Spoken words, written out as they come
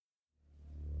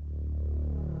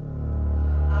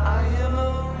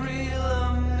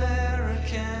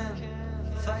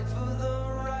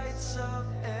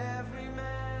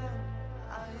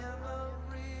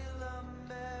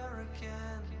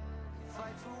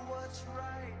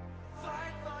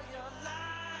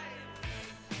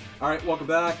All right, welcome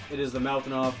back. It is the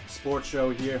Mouthing Off Sports Show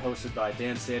here, hosted by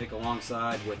Dan Sadik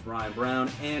alongside with Ryan Brown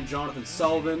and Jonathan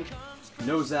Sullivan.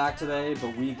 No Zach today,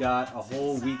 but we got a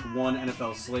whole Week 1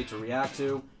 NFL slate to react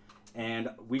to and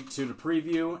Week 2 to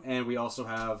preview, and we also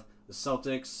have the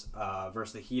Celtics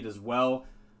versus the Heat as well.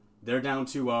 They're down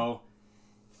 2-0.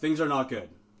 Things are not good.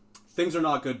 Things are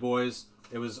not good, boys.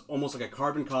 It was almost like a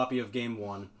carbon copy of Game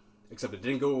 1, except it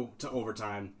didn't go to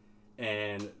overtime,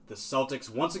 and the Celtics,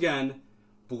 once again,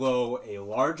 blow a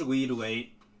large lead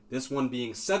late, this one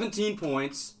being 17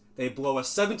 points. They blow a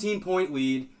 17-point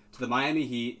lead to the Miami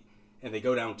Heat, and they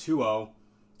go down 2-0.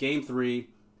 Game 3,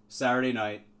 Saturday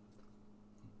night.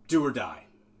 Do or die.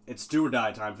 It's do or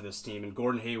die time for this team, and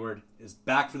Gordon Hayward is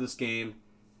back for this game.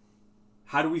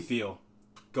 How do we feel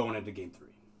going into Game 3?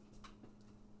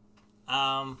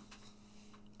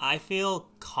 I feel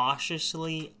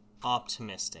cautiously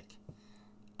optimistic.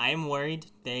 I am worried.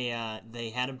 They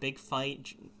had a big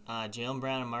fight. Jaylen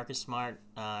Brown and Marcus Smart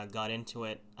got into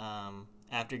it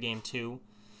after Game 2.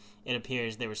 It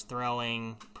appears there was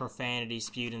throwing, profanity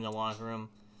spewed in the locker room.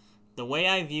 The way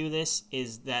I view this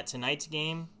is that tonight's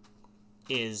game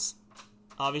is,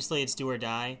 obviously it's do or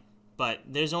die, but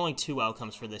there's only two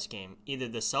outcomes for this game. Either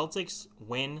the Celtics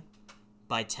win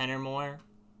by 10 or more,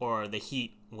 or the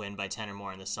Heat win by 10 or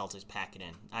more and the Celtics pack it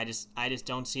in. I just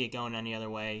don't see it going any other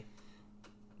way.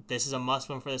 This is a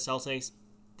must-win for the Celtics.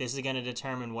 This is going to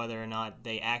determine whether or not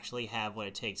they actually have what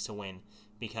it takes to win.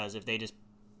 Because if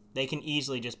they can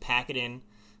easily just pack it in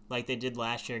like they did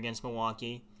last year against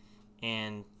Milwaukee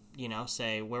and,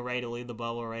 say, we're ready to leave the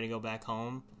bubble, we're ready to go back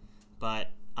home. But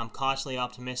I'm cautiously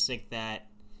optimistic that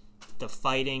the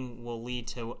fighting will lead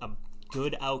to a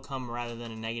good outcome rather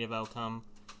than a negative outcome.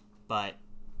 But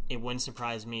it wouldn't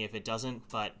surprise me if it doesn't.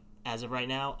 But as of right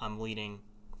now, I'm leaning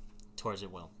towards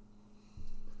it will.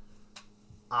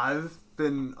 I've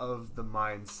been of the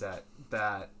mindset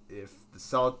that if the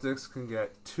Celtics can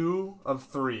get 2 of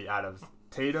 3 out of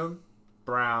Tatum,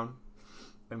 Brown,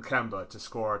 and Kemba to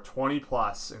score 20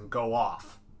 plus and go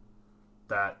off,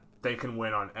 that they can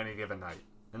win on any given night.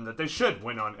 And that they should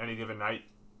win on any given night,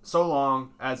 so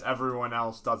long as everyone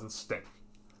else doesn't stink.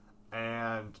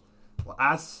 And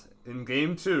as in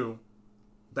Game 2,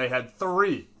 they had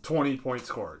 3 20-point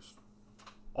scorers.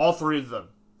 All three of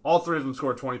them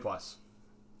scored 20 plus.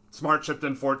 Smart chipped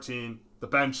in 14, the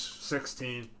bench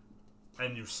 16,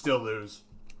 and you still lose.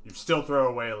 You still throw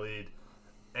away a lead.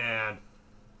 And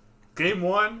Game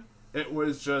 1, it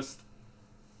was just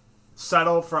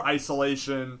settle for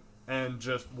isolation and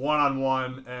just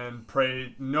one-on-one and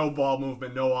pray no ball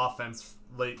movement, no offense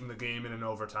late in the game and in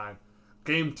overtime.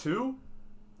 Game 2,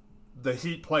 the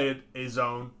Heat played a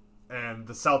zone, and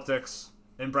the Celtics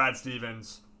and Brad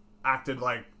Stevens acted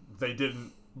like they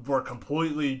were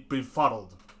completely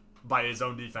befuddled by his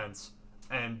own defense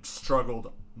and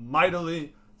struggled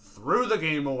mightily, threw the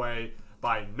game away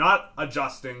by not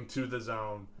adjusting to the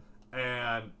zone.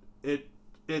 And it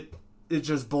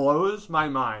just blows my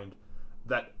mind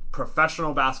that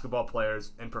professional basketball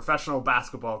players and professional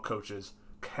basketball coaches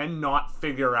cannot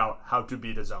figure out how to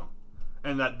beat a zone.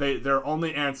 And that their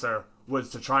only answer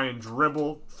was to try and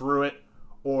dribble through it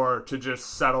or to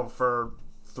just settle for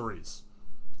threes.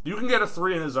 You can get a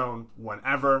 3 in a zone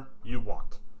whenever you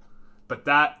want. But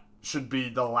that should be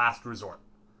the last resort.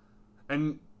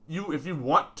 And if you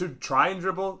want to try and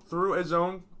dribble through a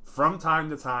zone from time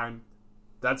to time,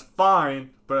 that's fine,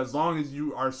 but as long as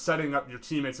you are setting up your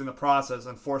teammates in the process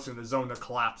and forcing the zone to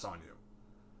collapse on you.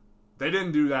 They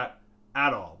didn't do that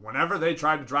at all. Whenever they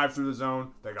tried to drive through the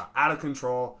zone, they got out of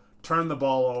control, turned the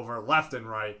ball over left and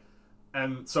right,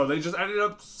 and so they just ended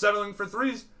up settling for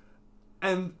threes.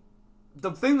 And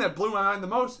the thing that blew my mind the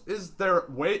most is their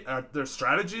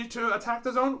strategy to attack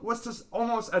the zone was to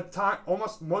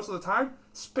almost most of the time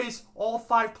space all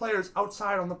 5 players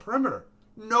outside on the perimeter.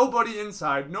 Nobody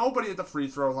inside, nobody at the free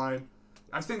throw line.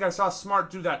 I think I saw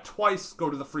Smart do that twice, go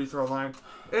to the free throw line.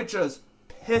 It just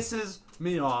pisses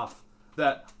me off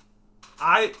that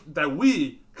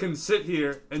we can sit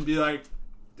here and be like,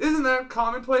 isn't that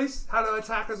commonplace how to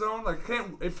attack a zone? Like,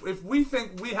 if we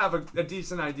think we have a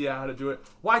decent idea how to do it,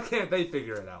 why can't they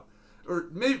figure it out? Or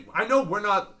maybe, I know we're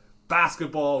not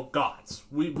basketball gods.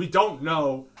 We don't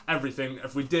know everything.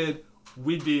 If we did,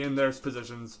 we'd be in their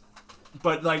positions.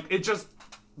 But it just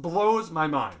blows my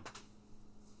mind.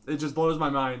 It just blows my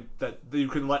mind that you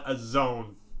can let a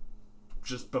zone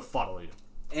just befuddle you.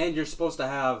 And you're supposed to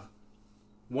have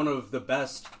one of the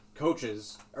best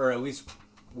coaches, or at least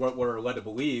what we're led to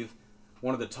believe,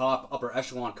 one of the top upper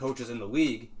echelon coaches in the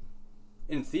league,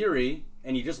 in theory,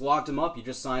 and you just locked him up. You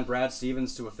just signed Brad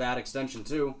Stevens to a fat extension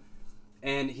too.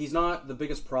 And he's not the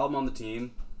biggest problem on the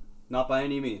team, not by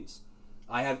any means.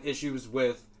 I have issues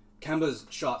with Kemba's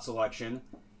shot selection.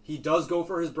 He does go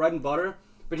for his bread and butter,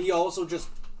 but he also just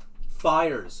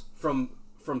fires from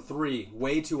three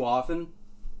way too often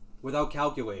without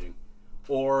calculating.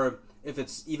 Or if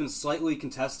it's even slightly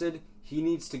contested, he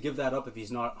needs to give that up if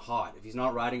he's not hot. If he's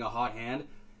not riding a hot hand,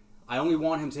 I only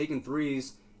want him taking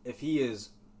threes if he is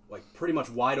like pretty much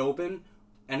wide open,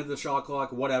 end of the shot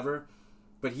clock, whatever.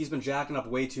 But he's been jacking up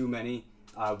way too many.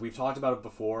 We've talked about it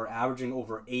before. Averaging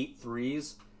over 8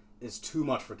 threes is too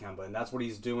much for Kemba, and that's what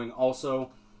he's doing.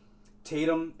 Also,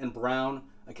 Tatum and Brown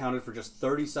accounted for just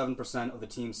 37% of the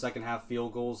team's second half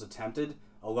field goals attempted,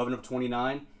 11 of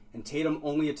 29, and Tatum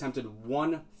only attempted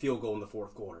 1 field goal in the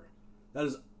fourth quarter. That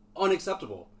is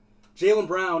unacceptable. Jaylen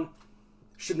Brown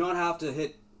should not have to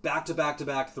hit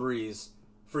back-to-back-to-back threes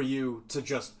for you to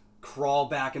just crawl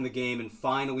back in the game and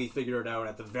finally figure it out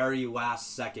at the very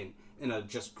last second in a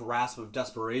just grasp of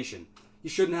desperation. You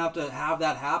shouldn't have to have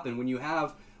that happen when you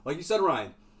have, like you said,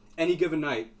 Ryan, any given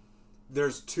night,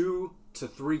 there's 2 to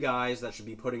 3 guys that should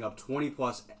be putting up 20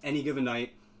 plus any given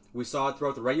night. We saw it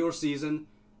throughout the regular season.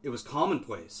 It was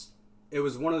commonplace. It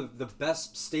was one of the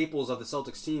best staples of the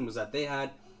Celtics team was that they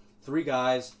had 4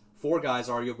 guys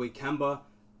arguably, Kemba,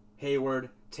 Hayward,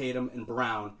 Tatum, and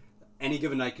Brown. Any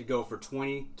given night could go for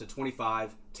 20 to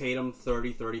 25, Tatum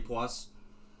 30 plus.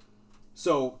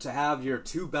 So to have your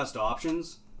 2 best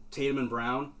options, Tatum and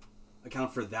Brown,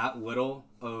 account for that little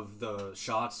of the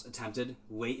shots attempted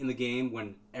late in the game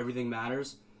when everything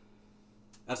matters,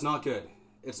 that's not good.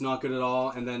 It's not good at all.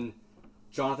 And then,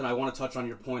 Jonathan, I want to touch on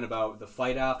your point about the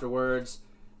fight afterwards.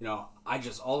 All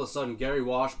of a sudden, Gary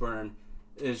Washburn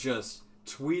is just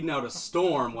tweeting out a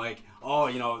storm like,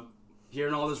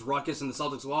 hearing all this ruckus in the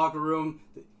Celtics locker room.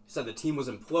 He said the team was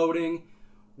imploding.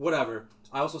 Whatever.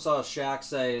 I also saw Shaq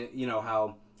say,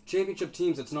 how championship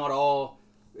teams, it's not all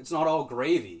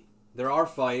gravy. There are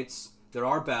fights, there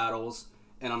are battles,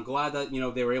 and I'm glad that,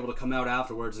 they were able to come out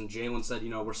afterwards and Jaylen said,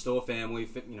 we're still a family,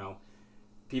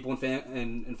 people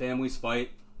and families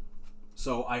fight.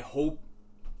 So I hope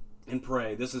and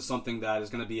pray this is something that is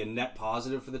going to be a net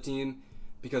positive for the team,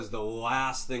 because the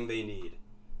last thing they need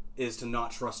is to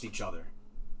not trust each other.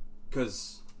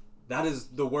 Because that is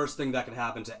the worst thing that could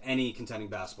happen to any contending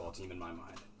basketball team in my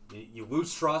mind. You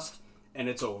lose trust, and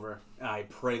it's over. And I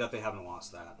pray that they haven't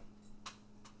lost that.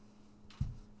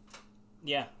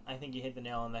 Yeah, I think you hit the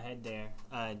nail on the head there,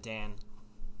 Dan.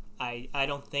 I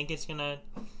don't think it's going to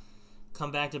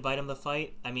come back to bite them the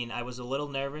fight. I mean, I was a little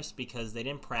nervous because they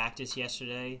didn't practice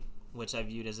yesterday, which I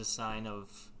viewed as a sign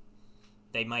of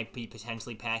they might be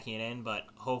potentially packing it in, but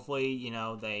hopefully,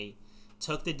 they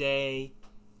took the day,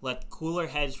 let cooler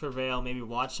heads prevail, maybe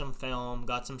watch some film,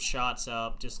 got some shots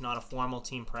up, just not a formal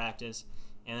team practice,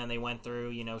 and then they went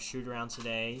through, shoot around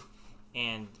today,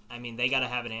 and, I mean, they got to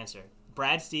have an answer.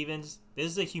 Brad Stevens, this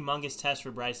is a humongous test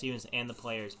for Brad Stevens and the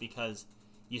players, because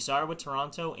you saw it with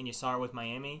Toronto and you saw it with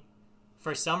Miami.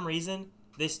 For some reason,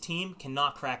 this team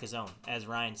cannot crack a zone, as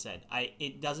Ryan said.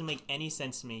 It doesn't make any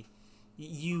sense to me.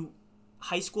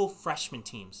 High school freshman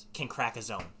teams can crack a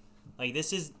zone. Like,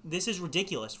 this is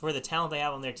ridiculous for the talent they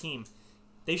have on their team.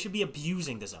 They should be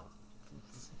abusing the zone.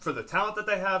 For the talent that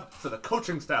they have, for the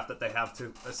coaching staff that they have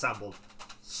to assembled,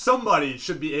 somebody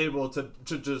should be able to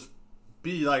just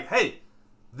be like, hey,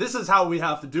 this is how we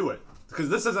have to do it, because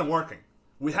this isn't working.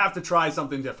 We have to try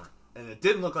something different. And it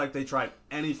didn't look like they tried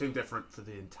anything different for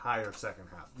the entire second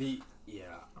half.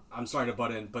 I'm sorry to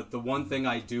butt in, but the one thing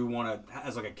I do want to,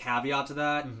 as like a caveat to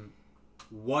that,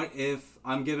 what if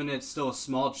I'm giving it still a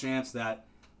small chance that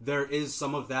there is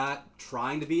some of that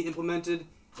trying to be implemented,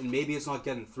 and maybe it's not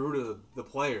getting through to the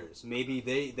players. Maybe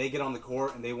they get on the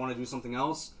court and they want to do something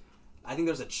else. I think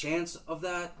there's a chance of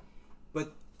that,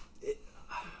 but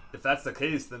if that's the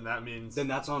case, then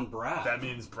that's on Brad. That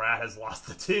means Brad has lost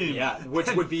the team. Yeah,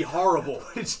 which would be horrible.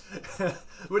 which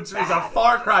is a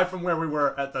far cry from where we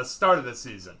were at the start of the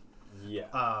season.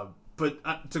 Yeah.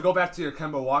 But to go back to your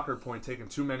Kemba Walker point, taking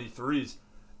too many threes,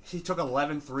 he took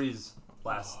 11 threes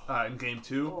in Game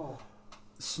 2.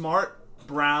 Smart,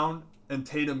 Brown, and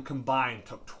Tatum combined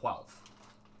took 12.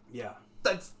 Yeah.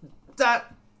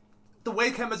 The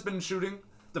way Kemba's been shooting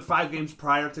the 5 games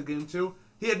prior to Game 2,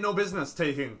 he had no business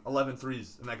taking 11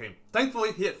 threes in that game.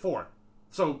 Thankfully, he hit 4.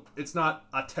 So it's not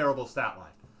a terrible stat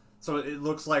line. So it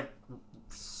looks like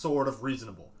sort of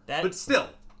reasonable. But still.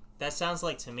 That sounds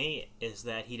like to me is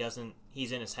that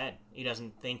he's in his head. He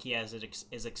doesn't think he has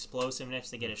his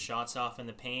explosiveness to get his shots off in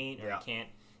the paint, or he can't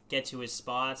get to his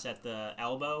spots at the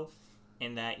elbow,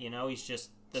 and that, he's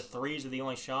just the threes are the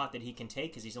only shot that he can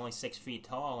take because he's only 6 feet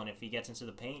tall, and if he gets into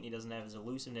the paint, he doesn't have his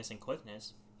elusiveness and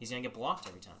quickness. He's gonna get blocked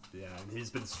every time. Yeah, and he's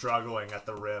been struggling at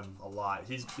the rim a lot.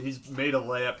 He's made a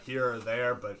layup here or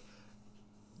there, but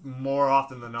more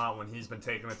often than not, when he's been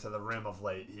taking it to the rim of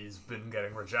late, he's been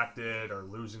getting rejected or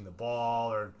losing the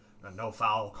ball or a no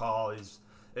foul call.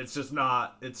 It's just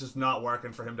not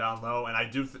working for him down low. And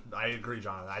I agree,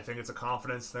 Jonathan. I think it's a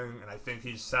confidence thing, and I think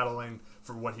he's settling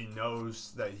for what he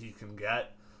knows that he can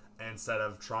get instead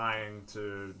of trying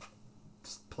to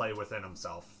play within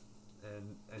himself.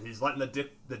 And he's letting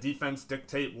the defense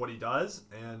dictate what he does,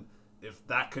 and if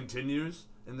that continues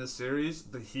in this series,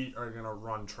 the Heat are gonna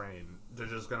run train.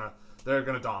 They're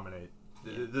gonna dominate.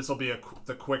 This will be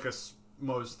the quickest,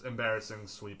 most embarrassing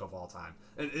sweep of all time.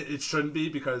 And it shouldn't be,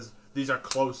 because these are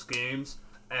close games,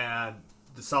 and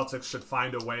the Celtics should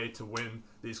find a way to win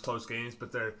these close games.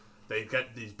 But they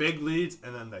get these big leads,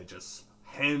 and then they just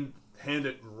hand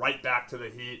it right back to the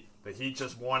Heat. The Heat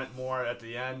just want it more at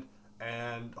the end.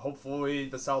 And hopefully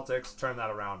the Celtics turn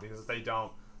that around, because if they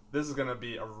don't, this is going to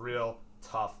be a real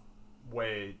tough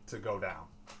way to go down.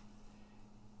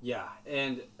 Yeah,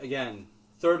 and again,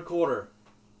 third quarter.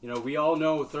 We all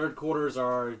know third quarters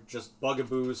are just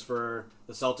bugaboos for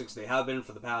the Celtics. They have been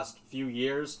for the past few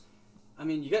years. I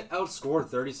mean, you get outscored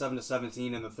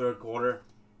 37-17 in the third quarter.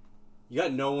 You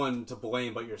got no one to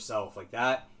blame but yourself. Like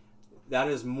that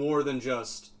is more than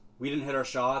just we didn't hit our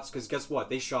shots, because guess what?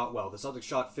 They shot well. The Celtics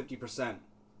shot 50%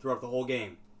 throughout the whole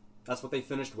game. That's what they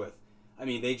finished with. I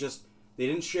mean, they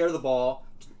didn't share the ball,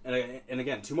 and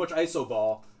again, too much ISO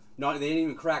ball. They didn't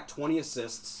even crack 20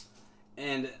 assists,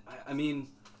 and I mean,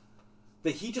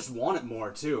 the Heat just want it more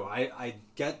too. I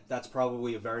get that's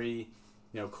probably a very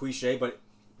cliche, but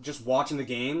just watching the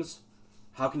games,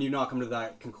 how can you not come to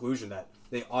that conclusion that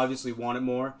they obviously want it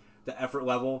more? The effort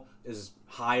level is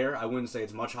higher. I wouldn't say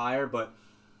it's much higher, but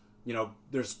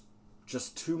there's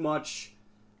just too much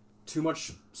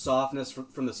softness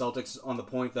from the Celtics on the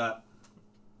point that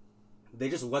they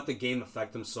just let the game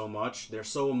affect them so much. They're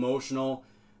so emotional.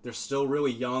 They're still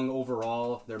really young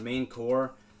overall. Their main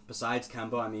core, besides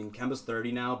Kemba, I mean, Kemba's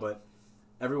 30 now, but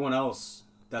everyone else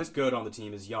that's good on the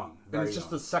team is young. And it's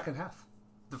just the second half.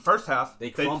 The first half,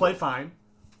 they play fine,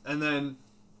 and then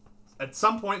at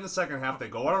some point in the second half, they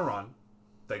go on a run,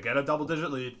 they get a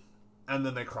double-digit lead, and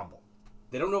then they crumble.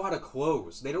 They don't know how to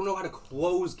close. They don't know how to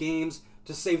close games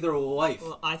to save their life.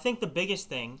 Well, I think the biggest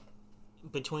thing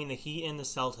between the Heat and the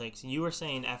Celtics, you were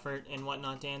saying effort and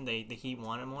whatnot, Dan, the Heat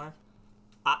want it more.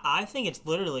 I think it's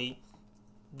literally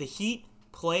the Heat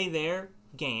play their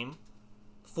game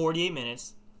 48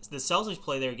 minutes. The Celtics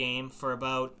play their game for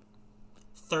about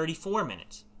 34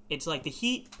 minutes. It's like the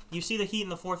Heat, you see the Heat in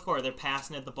the fourth quarter, they're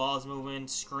passing it, the ball's moving,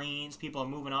 screens, people are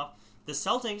moving off. The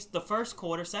Celtics, the first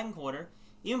quarter, second quarter,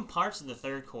 even parts of the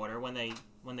third quarter when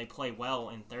they play well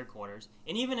in third quarters,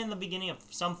 and even in the beginning of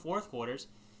some fourth quarters,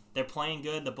 they're playing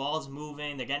good, the ball's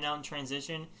moving, they're getting out in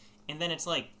transition, and then it's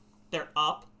like they're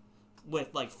up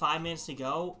with like 5 minutes to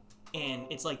go, and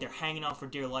it's like they're hanging on for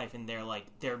dear life, and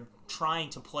they're trying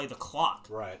to play the clock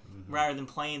rather than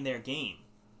playing their game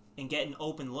and getting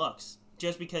open looks.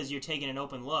 Just because you're taking an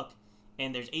open look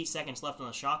and there's 8 seconds left on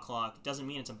the shot clock doesn't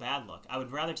mean it's a bad look. I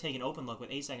would rather take an open look with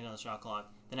 8 seconds on the shot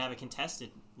clock than have a contested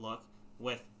look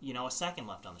with a second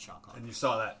left on the shot clock. And you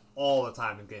saw that all the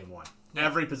time in Game 1.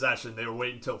 Every possession, they were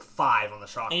waiting until 5 on the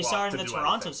shot clock. And you saw it in the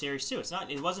Toronto anything. series too.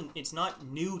 It's not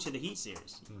new to the Heat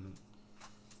series. Mm-hmm.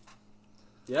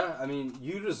 Yeah, I mean,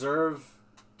 you deserve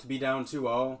to be down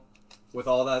 2-0. With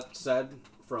all that said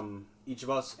from each of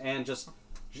us, and just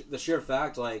the sheer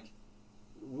fact, like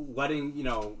letting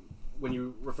when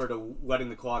you refer to letting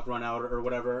the clock run out or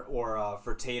whatever, or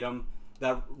for Tatum,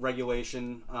 that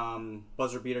regulation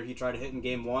buzzer beater he tried to hit in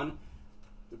Game 1,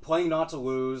 they're playing not to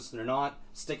lose. They're not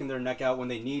sticking their neck out when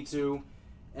they need to.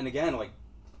 And again, like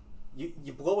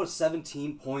you blow a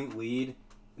 17-point lead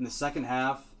in the second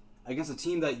half against a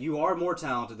team that you are more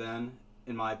talented than,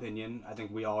 in my opinion. I think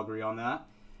we all agree on that.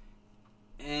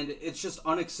 And it's just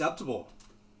unacceptable,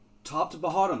 top to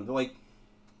bottom. Like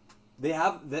they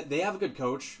have a good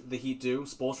coach. The Heat do.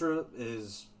 Spoelstra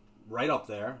is right up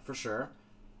there for sure,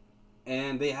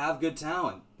 and they have good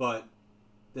talent. But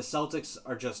the Celtics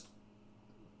are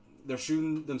they're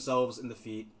shooting themselves in the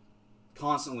feet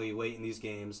constantly late in these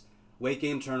games, late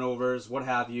game turnovers, what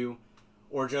have you,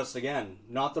 or just again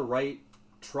not the right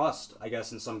trust, I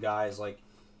guess, in some guys. Like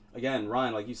again,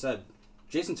 Ryan, like you said,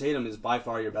 Jason Tatum is by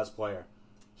far your best player.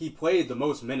 He played the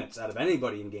most minutes out of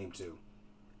anybody in Game 2.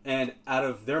 And out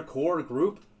of their core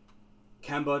group,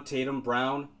 Kemba, Tatum,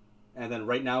 Brown, and then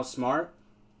right now Smart,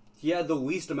 he had the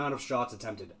least amount of shots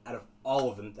attempted out of all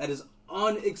of them. That is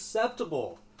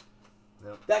unacceptable.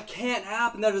 Yep. That can't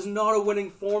happen. That is not a winning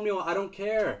formula. I don't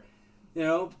care. You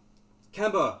know,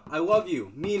 Kemba, I love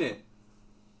you. Mean it.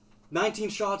 19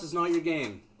 shots is not your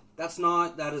game. That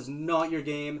is not your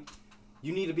game.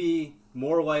 You need to be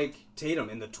more like Tatum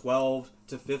in the 12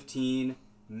 to 15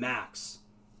 max.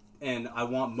 And I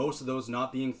want most of those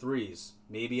not being threes.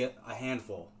 Maybe a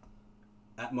handful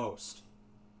at most.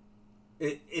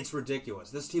 It's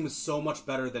ridiculous. This team is so much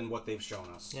better than what they've shown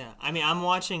us. Yeah, I mean, I'm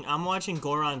watching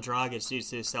Goran Dragic do to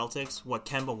the Celtics what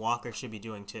Kemba Walker should be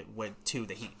doing to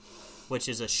the Heat, which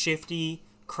is a shifty,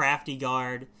 crafty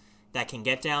guard that can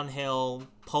get downhill,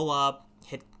 pull up,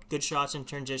 hit good shots in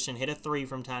transition, hit a three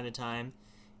from time to time.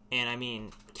 And, I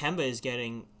mean, Kemba is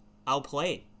getting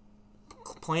outplayed,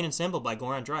 plain and simple, by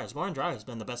Goran Dragic. Goran Dragic has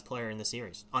been the best player in the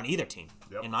series, on either team,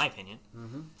 in my opinion.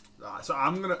 Mm-hmm. So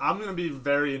I'm gonna be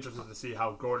very interested to see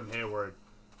how Gordon Hayward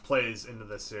plays into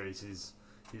this series.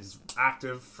 He's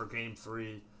active for Game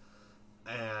 3,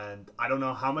 and I don't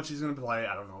know how much he's gonna play.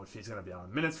 I don't know if he's gonna be on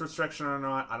a minutes restriction or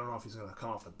not. I don't know if he's gonna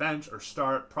come off the bench or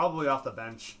start. Probably off the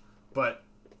bench, but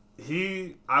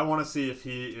I want to see if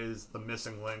he is the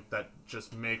missing link that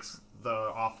just makes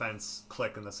the offense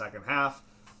click in the second half.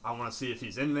 I want to see if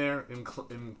he's in there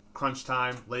in crunch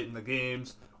time, late in the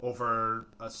games, over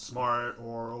a Smart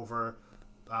or over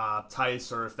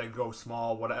Tice, or if they go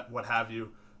small, what have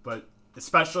you. But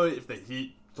especially if the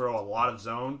Heat throw a lot of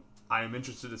zone, I am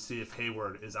interested to see if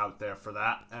Hayward is out there for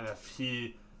that, and if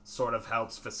he sort of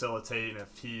helps facilitate, and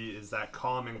if he is that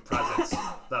calming presence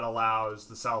that allows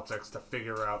the Celtics to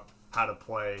figure out how to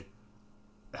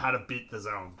beat the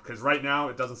zone. Because right now,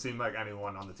 it doesn't seem like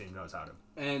anyone on the team knows how to.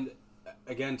 And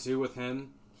again, too, with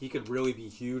him, he could really be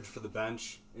huge for the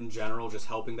bench in general, just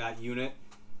helping that unit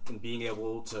and being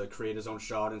able to create his own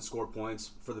shot and score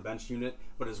points for the bench unit.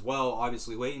 But as well,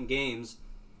 obviously, late in games,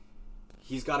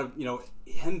 he's got to,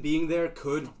 him being there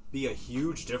could be a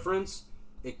huge difference.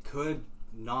 It could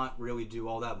not really do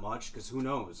all that much, because who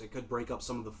knows? It could break up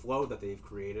some of the flow that they've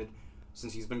created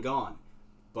since he's been gone.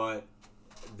 But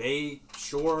they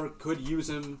sure could use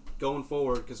him going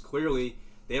forward, because clearly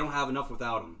they don't have enough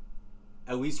without him.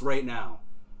 At least right now.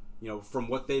 From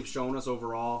what they've shown us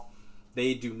overall,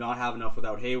 they do not have enough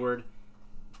without Hayward.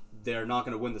 They're not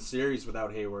going to win the series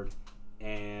without Hayward.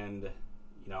 And,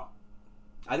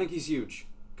 I think he's huge,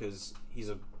 because he's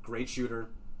a great shooter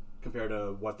compared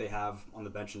to what they have on the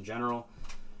bench in general.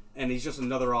 And he's just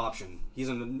another option. He's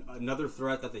another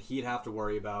threat that the Heat have to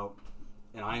worry about.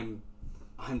 And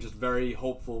I'm just very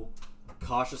hopeful,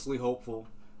 cautiously hopeful,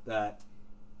 that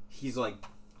he's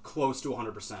close to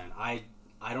 100%.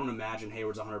 I don't imagine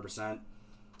Hayward's 100%,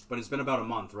 but it's been about a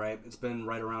month, right? It's been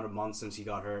right around a month since he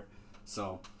got hurt.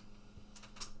 So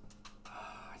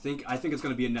I think it's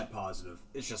going to be a net positive.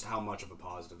 It's just how much of a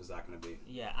positive is that going to be?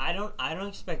 Yeah, I don't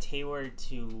expect Hayward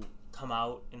to come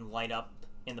out and light up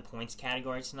in the points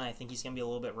category tonight. I think he's going to be a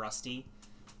little bit rusty,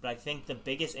 but I think the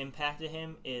biggest impact to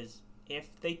him is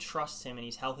if they trust him and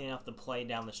he's healthy enough to play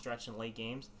down the stretch in late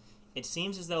games. It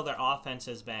seems as though their offense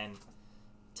has been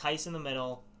Tice in the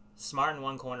middle, Smart in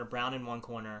one corner, Brown in one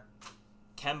corner,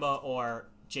 Kemba or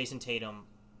Jason Tatum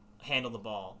handle the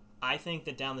ball. I think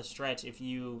that down the stretch, if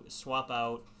you swap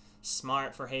out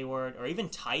Smart for Hayward, or even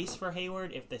Tice for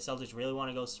Hayward, if the Celtics really want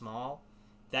to go small,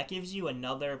 that gives you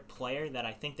another player that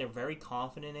I think they're very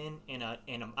confident in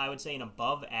I would say an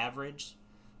above average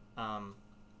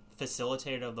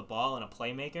facilitator of the ball and a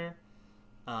playmaker.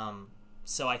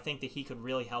 So I think that he could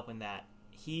really help in that.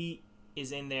 He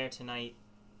is in there tonight.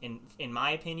 In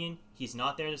my opinion, he's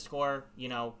not there to score,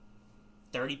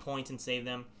 30 points and save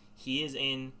them. He is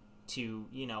in to,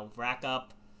 rack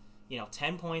up,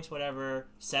 10 points, whatever,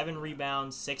 7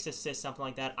 rebounds, 6 assists, something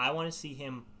like that. I want to see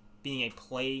him being a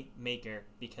playmaker,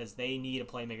 because they need a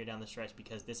playmaker down the stretch,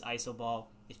 because this ISO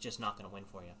ball is just not going to win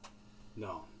for you.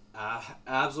 No,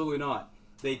 absolutely not.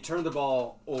 They turn the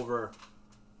ball over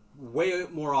way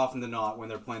more often than not when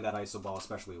they're playing that ISO ball,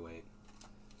 especially late.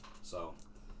 So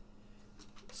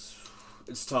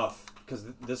it's tough, because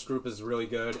this group is really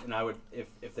good, and I would,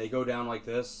 if they go down like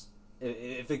this,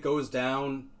 if it goes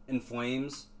down in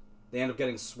flames, they end up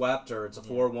getting swept, or it's a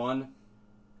 4-1.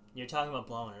 You're talking about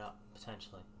blowing it up,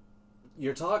 potentially.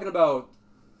 You're talking about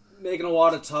making a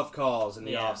lot of tough calls in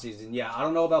the offseason. Yeah, I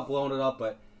don't know about blowing it up,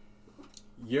 but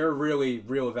you're really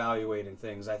reevaluating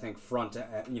things, I think, front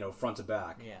to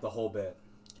back, the whole bit.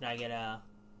 Can I get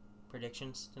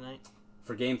predictions tonight?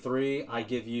 For Game 3, I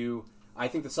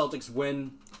think the Celtics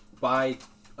win by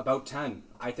about 10.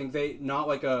 I think it's not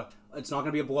going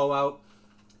to be a blowout,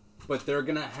 but they're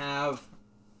going to have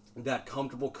that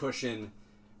comfortable cushion.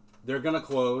 They're going to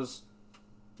close.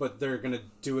 but they're going to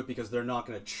do it because they're not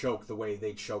going to choke the way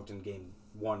they choked in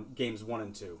games 1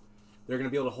 and 2. They're going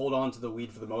to be able to hold on to the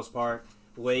lead for the most part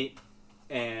late.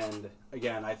 And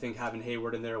again, I think having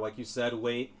Hayward in there, like you said,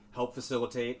 late, help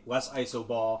facilitate, less iso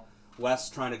ball,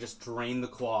 less trying to just drain the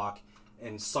clock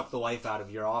and suck the life out of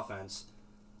your offense.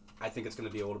 I think it's going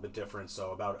to be a little bit different.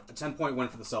 So about a 10-point win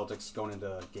for the Celtics going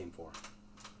into Game 4.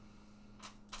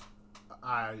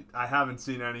 I haven't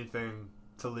seen anything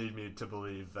to lead me to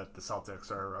believe that the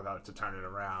Celtics are about to turn it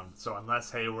around. So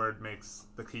unless Hayward makes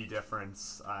the key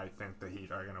difference, I think the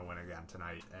Heat are going to win again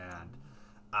tonight. And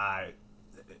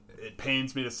it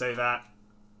pains me to say that,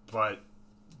 but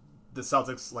the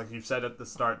Celtics, like you said at the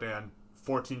start, Dan,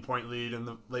 14-point lead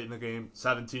late in the game,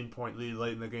 17-point lead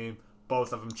late in the game.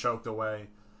 Both of them choked away.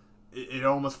 It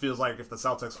almost feels like if the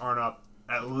Celtics aren't up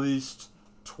at least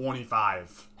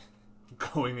 25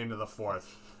 going into the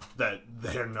fourth, that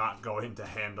they're not going to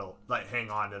hang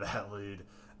on to that lead.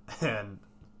 And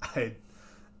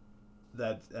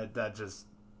that just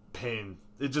pain.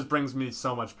 It just brings me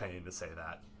so much pain to say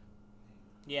that.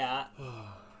 Yeah,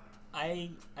 I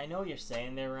know what you're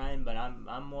saying there, Ryan, but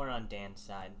I'm more on Dan's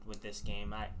side with this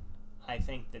game. I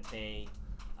think that they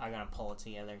are gonna pull it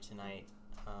together tonight.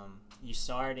 You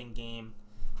saw it in Game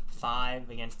 5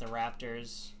 against the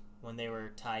Raptors when they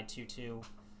were tied 2-2.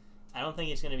 I don't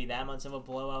think it's gonna be that much of a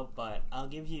blowout, but I'll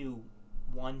give you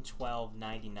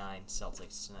 112-99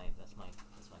 Celtics tonight. That's my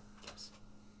guess.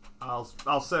 I'll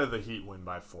say the Heat win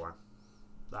by 4.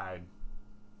 I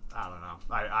don't know.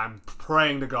 I'm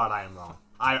praying to God I am wrong.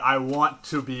 I want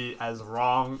to be as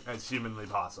wrong as humanly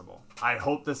possible. I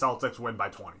hope the Celtics win by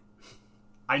 20.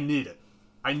 I need it.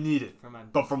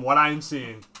 But from what I'm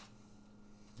seeing,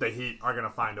 the Heat are going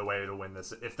to find a way to win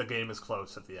this if the game is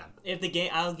close at the end.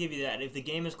 I'll give you that. If the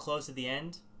game is close at the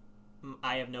end,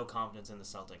 I have no confidence in the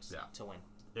Celtics to win.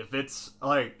 If it's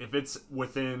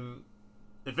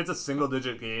a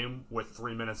single-digit game with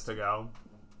 3 minutes to go,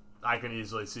 I can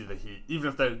easily see the Heat. Even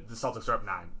if the Celtics are up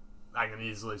 9, I can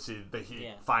easily see the Heat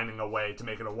finding a way to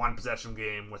make it a one-possession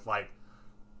game with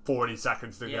 40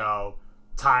 seconds to go,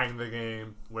 tying the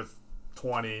game with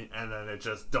 20, and then it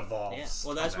just devolves. Yeah.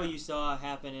 Well, that's what you saw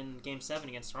happen in Game 7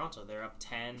 against Toronto. They're up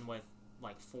 10 with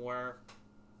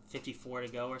 4:54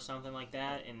 to go or something like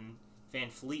that, and Van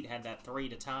Fleet had that 3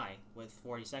 to tie with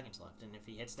 40 seconds left. And if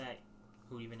he hits that,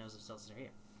 who even knows if the Celtics are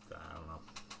here? I don't know.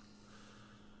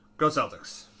 Go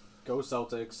Celtics. Go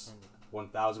Celtics,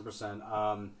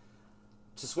 1,000%.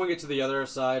 To swing it to the other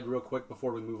side real quick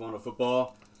before we move on to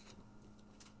football,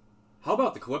 how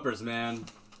about the Clippers, man?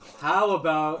 How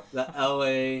about the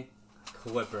LA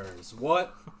Clippers?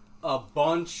 What a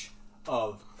bunch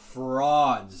of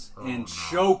frauds and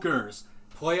chokers.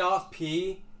 Playoff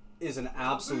P is an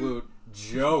absolute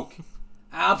joke.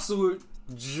 Absolute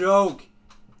joke.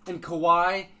 And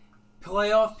Kawhi,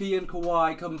 Playoff P and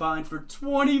Kawhi combined for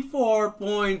 24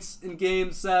 points in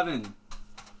Game 7.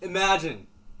 Imagine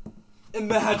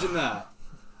that.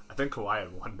 I think Kawhi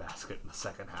had 1 basket in the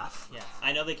second half. Yeah,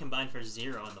 I know they combined for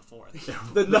 0 in the fourth.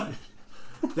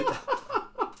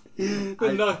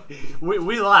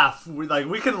 We laugh.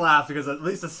 We can laugh because at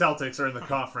least the Celtics are in the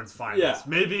conference finals. Yeah.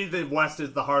 Maybe the West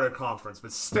is the harder conference,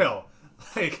 but still,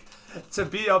 to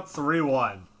be up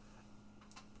 3-1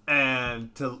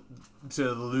 and to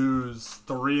lose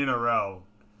 3 in a row,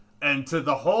 and to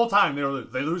the whole time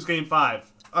they lose Game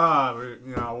 5.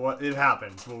 What it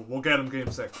happens. We'll get them Game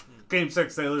 6. Game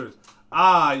 6 they lose.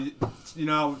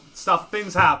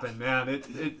 Things happen, man.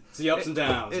 It's the ups and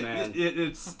downs, man.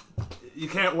 It's you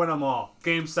can't win them all.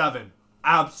 Game 7,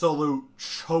 absolute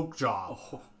choke job.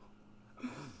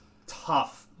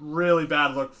 Tough, really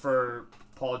bad look for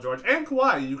Paul George and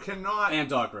Kawhi. You cannot, and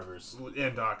Doc Rivers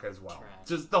and Doc as well. Trash.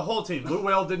 Just the whole team. Lou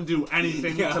Will didn't do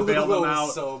anything to Lou bail Will them out.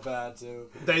 was so bad too.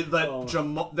 They let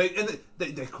Jamal. They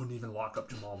couldn't even lock up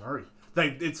Jamal Murray.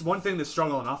 It's one thing to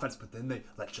struggle on offense, but then they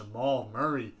let Jamal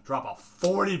Murray drop a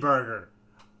 40-burger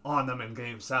on them in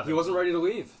Game 7. He wasn't ready to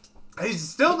leave. He's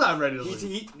still not ready to leave.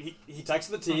 He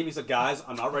texted the team. He said, "Guys,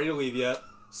 I'm not ready to leave yet."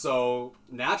 So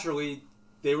naturally,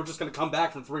 they were just going to come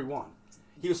back from 3-1.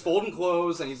 He was folding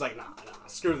clothes, and he's like, "Nah,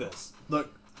 screw this."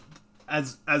 Look,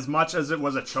 as much as it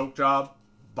was a choke job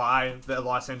by the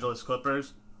Los Angeles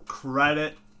Clippers,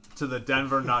 credit to the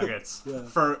Denver Nuggets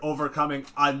for overcoming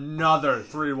another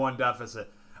 3-1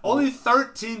 deficit. Only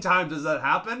 13 times has that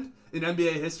happened in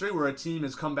NBA history where a team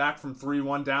has come back from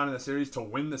 3-1 down in the series to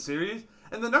win the series,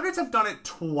 and the Nuggets have done it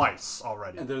twice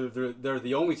already. And they're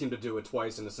the only team to do it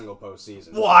twice in a single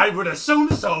postseason. Well, I would assume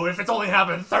so if it's only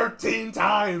happened 13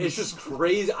 times. It's just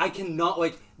crazy. I cannot,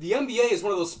 the NBA is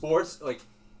one of those sports,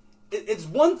 it's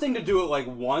one thing to do it,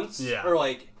 once,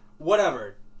 or,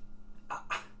 whatever.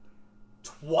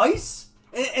 twice,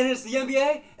 and it's the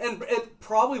NBA, and it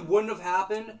probably wouldn't have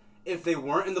happened if they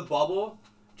weren't in the bubble.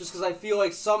 Just because I feel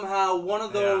like somehow one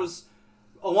of those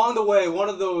along the way, one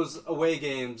of those away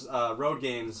games, road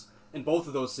games in both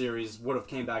of those series would have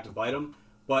came back to bite them.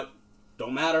 But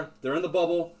don't matter. They're in the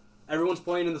bubble. Everyone's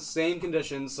playing in the same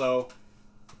conditions. So,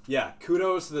 yeah,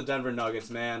 kudos to the Denver Nuggets,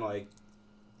 man. Like,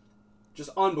 just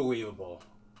unbelievable.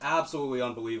 Absolutely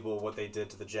unbelievable what they did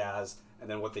to the Jazz and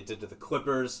then what they did to the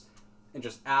Clippers. And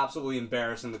just absolutely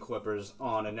embarrassing the Clippers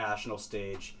on a national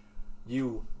stage.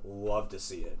 You love to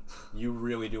see it. You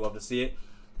really do love to see it.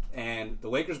 And the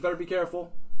Lakers better be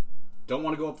careful. Don't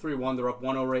want to go up 3-1. They're up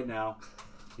 1-0 right now.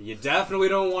 You definitely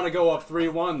don't want to go up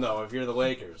 3-1, though, if you're the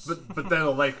Lakers. But they're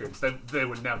the Lakers. They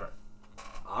would never.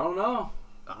 I don't know.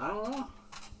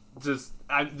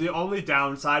 The only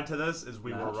downside to this is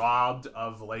we were robbed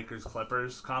of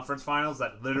Lakers-Clippers conference finals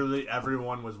that literally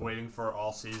everyone was waiting for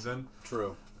all season.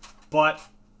 True. But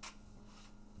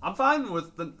I'm fine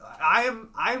with I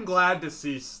am glad to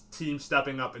see teams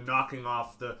stepping up and knocking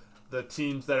off the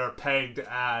teams that are pegged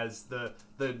as the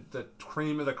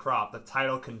cream of the crop, the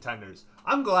title contenders.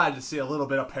 I'm glad to see a little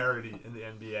bit of parity in the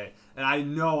NBA. And I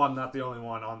know I'm not the only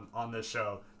one on this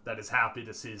show that is happy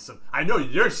to see some. I know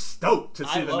you're stoked to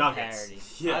see the Nuggets. Parity.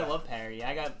 Yeah. I love parity.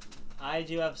 I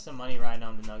do have some money riding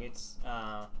on the Nuggets.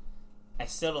 I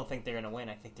still don't think they're going to win.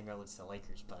 I think they're going to lose to the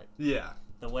Lakers. But yeah,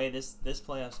 the way this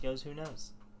playoffs goes, who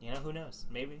knows? Who knows?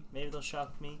 Maybe they'll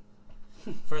shock me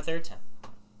for a third time.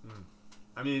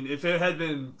 I mean, if it had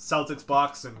been Celtics,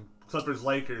 Bucks, and Clippers,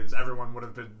 Lakers, everyone would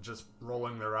have been just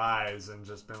rolling their eyes and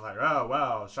just been like, "Oh,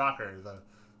 wow, shocker!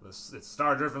 It's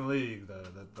star-driven league.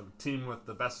 The team with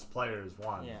the best players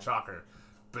won. Yeah. Shocker!"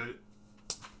 But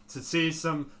to see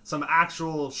some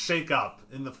actual shake-up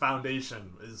in the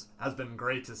foundation has been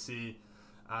great to see.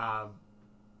 I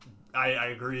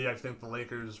agree. I think the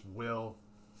Lakers will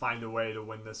find a way to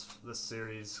win this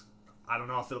series. I don't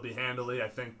know if it'll be handily. I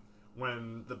think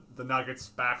when the Nuggets'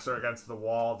 backs are against the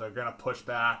wall, they're going to push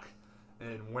back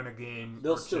and win a game.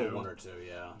 They'll still win or two,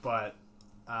 yeah. But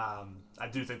I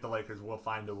do think the Lakers will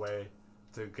find a way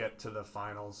to get to the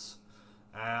finals.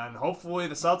 And hopefully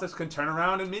the Celtics can turn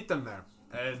around and meet them there.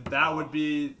 And that would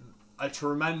be a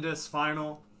tremendous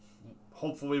final.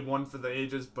 Hopefully one for the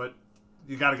ages, but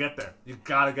you got to get there. You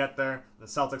got to get there. The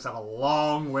Celtics have a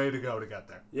long way to go to get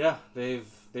there. Yeah,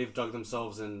 they've dug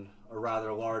themselves in a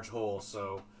rather large hole,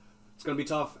 so it's going to be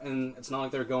tough, and it's not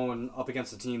like they're going up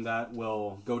against a team that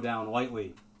will go down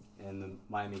lightly in the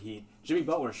Miami Heat. Jimmy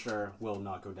Butler sure will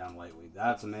not go down lightly.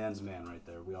 That's a man's man right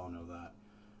there. We all know that.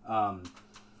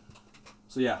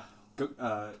 So yeah,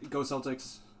 go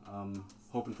Celtics.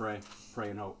 Hope and pray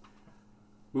and hope.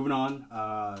 Moving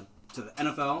on to the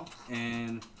NFL,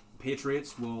 and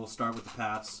Patriots will start with the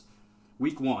Pats.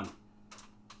 Week 1,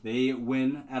 they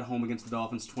win at home against the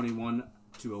Dolphins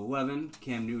 21-11.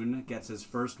 Cam Newton gets his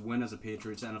first win as a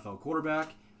Patriots NFL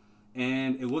quarterback,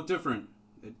 and it looked different.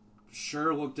 It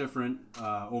sure looked different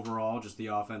overall. Just the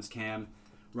offense. Cam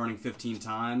running 15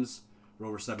 times for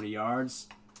over 70 yards.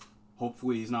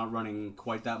 Hopefully he's not running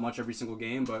quite that much every single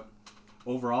game, but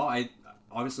overall,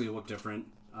 obviously it looked different.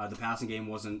 The passing game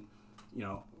wasn't,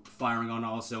 firing on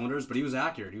all cylinders, but he was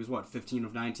accurate. He was, 15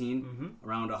 of 19,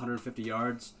 around 150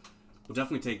 yards. We'll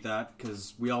definitely take that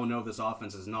because we all know this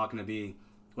offense is not going to be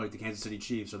like the Kansas City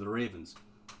Chiefs or the Ravens.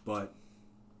 But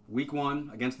week 1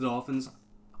 against the Dolphins,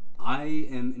 I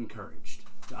am encouraged.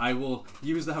 I will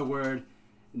use that word,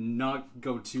 not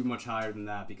go too much higher than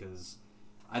that because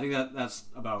I think that's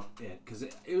about it. Because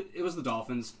it was the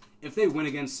Dolphins. If they win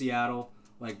against Seattle,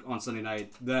 like on Sunday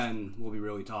night, then we'll be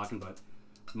really talking. But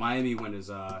Miami win is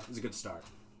a good start.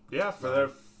 Yeah,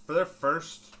 for their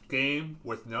first game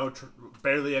with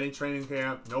barely any training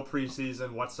camp, no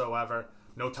preseason whatsoever,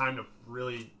 no time to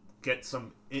really get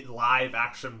some live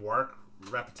action work,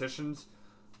 repetitions.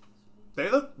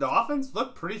 The offense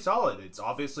looked pretty solid. It's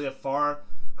obviously a far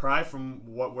cry from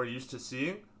what we're used to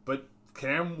seeing, but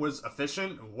Cam was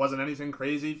efficient. It wasn't anything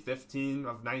crazy. 15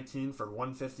 of 19 for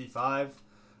 155.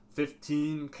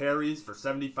 15 carries for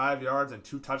 75 yards and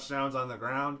 2 touchdowns on the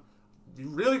ground. You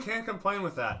really can't complain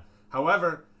with that.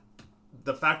 However,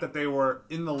 the fact that they were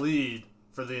in the lead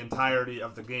for the entirety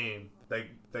of the game,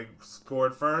 they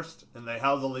scored first and they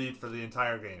held the lead for the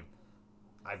entire game,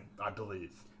 I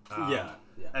believe. Yeah.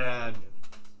 And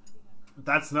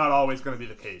that's not always going to be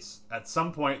the case. At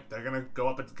some point, they're going to go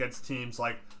up against teams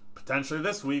like potentially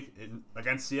this week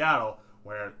against Seattle,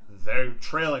 where they're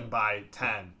trailing by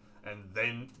 10. And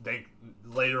they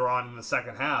later on in the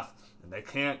second half, and they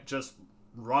can't just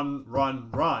run.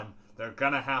 They're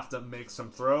going to have to make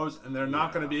some throws, and they're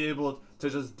not going to be able to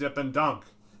just dip and dunk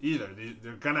either.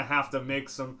 They're going to have to make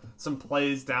some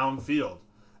plays downfield.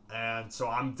 And so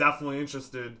I'm definitely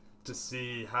interested to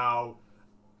see how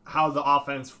the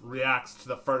offense reacts to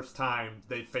the first time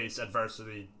they face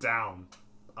adversity down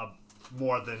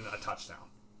more than a touchdown.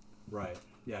 Right.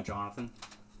 Yeah, Jonathan?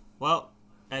 Well,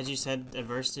 as you said,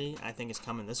 adversity, I think, is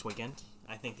coming this weekend.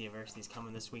 I think the adversity is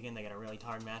coming this weekend. They got a really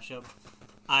hard matchup.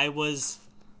 I was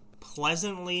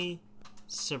pleasantly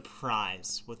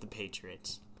surprised with the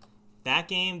Patriots. That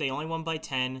game, they only won by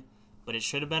 10, but it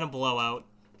should have been a blowout.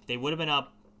 They would have been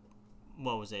up,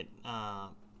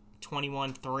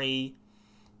 21-3,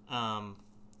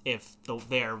 if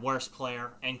their worst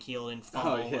player, Enkiel, didn't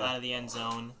fumble out of the end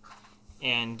zone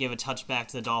and give a touchback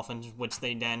to the Dolphins, which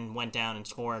they then went down and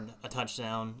scored a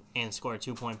touchdown and scored a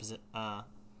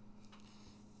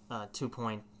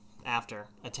 2-point after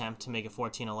attempt to make it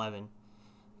 14-11.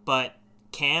 But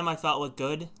Cam, I thought, looked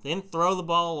good. They didn't throw the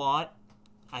ball a lot.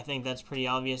 I think that's pretty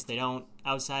obvious. They don't,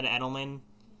 outside of Edelman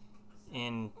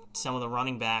and some of the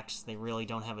running backs, they really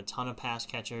don't have a ton of pass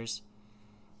catchers.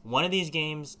 One of these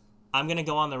games, I'm going to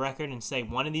go on the record and say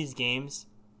one of these games,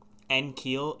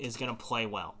 Enkiel is going to play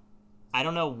well. I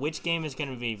don't know which game it's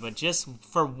going to be, but just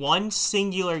for one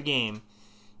singular game,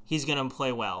 he's going to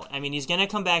play well. I mean, he's going to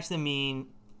come back to the mean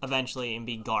eventually and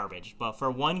be garbage. But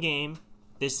for one game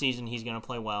this season, he's going to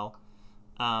play well.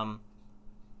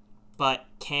 But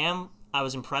Cam, I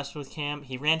was impressed with Cam.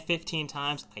 He ran 15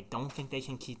 times. I don't think they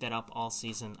can keep that up all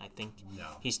season. I think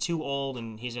he's too old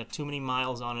and he's got too many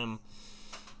miles on him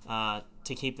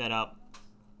to keep that up.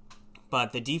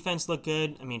 But the defense looked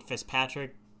good. I mean,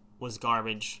 Fitzpatrick was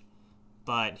garbage.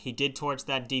 But he did torch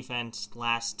that defense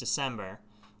last December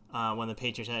when the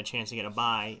Patriots had a chance to get a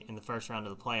bye in the first round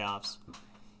of the playoffs.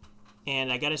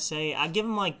 And I gotta say, I'll give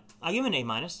him an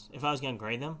A-. If I was gonna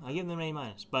grade them, I'll give them an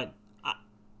A-. But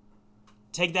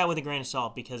take that with a grain of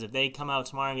salt, because if they come out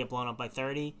tomorrow and get blown up by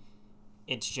 30,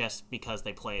 it's just because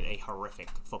they played a horrific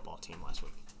football team last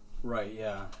week. Right,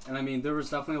 yeah. And I mean, there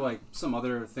was definitely like some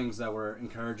other things that were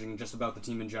encouraging just about the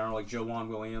team in general, like Joejuan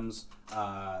Williams,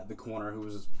 the corner who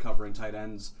was covering tight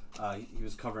ends. He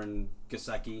was covering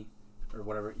Gesicki or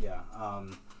whatever. Yeah.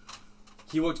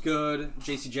 He looked good.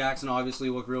 J.C. Jackson obviously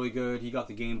looked really good. He got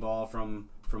the game ball from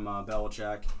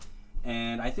Belichick.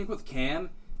 And I think with Cam,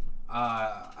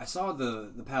 I saw the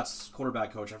Pats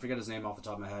quarterback coach. I forget his name off the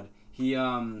top of my head. He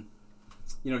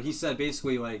he said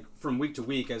basically like from week to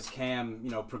week as Cam,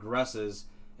 progresses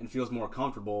and feels more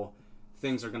comfortable,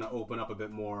 things are going to open up a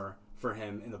bit more for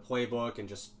him in the playbook and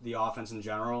just the offense in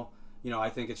general. I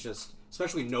think it's just,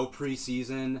 especially no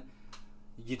preseason,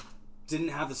 you didn't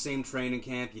have the same training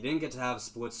camp. You didn't get to have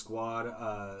split squad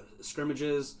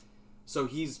scrimmages. So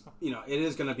he's, it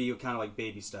is going to be kind of like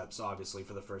baby steps, obviously,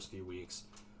 for the first few weeks.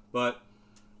 But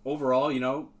overall,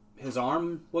 his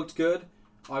arm looked good.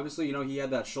 Obviously, he had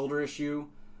that shoulder issue,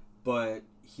 but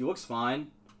he looks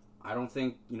fine. I don't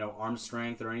think, arm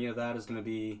strength or any of that is going to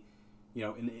be,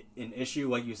 an issue.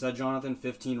 Like you said, Jonathan,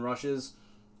 15 rushes.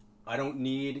 I don't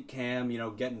need Cam,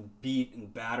 getting beat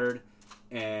and battered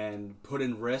and put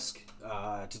in risk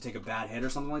to take a bad hit or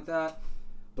something like that.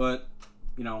 But,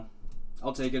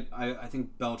 I'll take it. I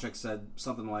think Belichick said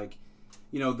something like,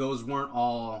 those weren't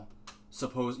all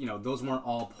those weren't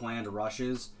all planned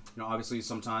rushes. Obviously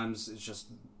sometimes it's just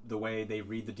the way they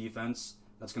read the defense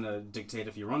that's going to dictate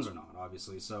if he runs or not,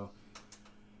 obviously. So,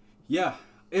 yeah,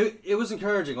 it was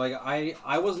encouraging. Like,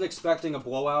 I wasn't expecting a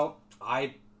blowout.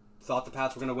 I thought the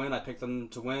Pats were going to win. I picked them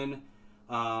to win,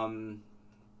 on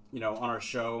our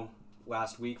show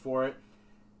last week for it.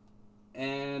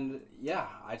 And, yeah,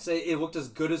 I'd say it looked as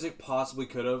good as it possibly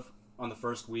could have on the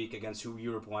first week against who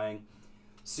you were playing.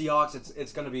 Seahawks,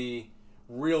 it's going to be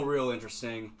real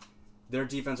interesting. Their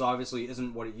defense obviously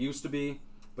isn't what it used to be,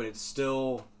 but it's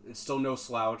still no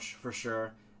slouch for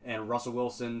sure. And Russell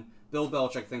Wilson, Bill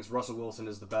Belichick thinks Russell Wilson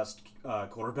is the best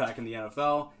quarterback in the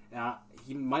NFL. And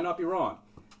he might not be wrong,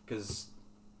 because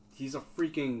he's a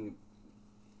freaking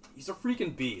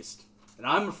beast. And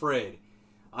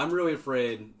I'm really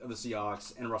afraid of the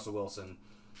Seahawks and Russell Wilson.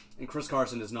 And Chris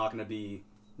Carson is not going to be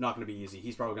easy.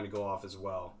 He's probably going to go off as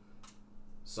well.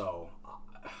 So,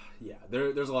 yeah,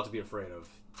 there's a lot to be afraid of.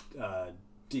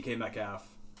 DK Metcalf.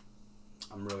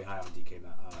 I'm really high on DK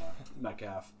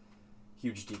Metcalf.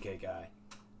 Huge DK guy.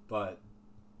 But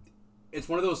it's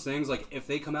one of those things, like, if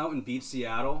they come out and beat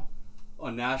Seattle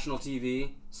on national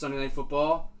TV, Sunday Night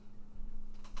Football,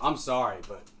 I'm sorry,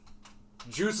 but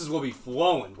juices will be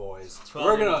flowing, boys.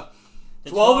 We're going to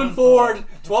 12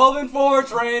 and 4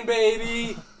 train,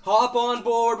 baby. Hop on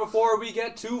board before we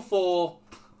get too full.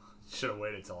 Should have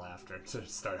waited till after to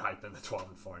start hyping the 12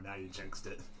 and 4. Now you jinxed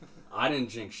it. I didn't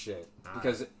jinx shit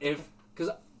because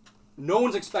No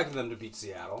one's expecting them to beat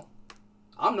Seattle.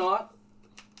 I'm not.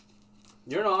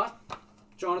 You're not.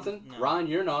 Jonathan. No. Ryan,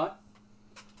 you're not.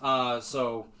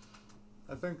 So...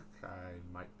 I think I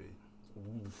might be.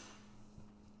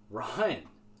 Ryan.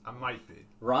 I might be.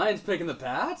 Ryan's picking the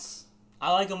Pats?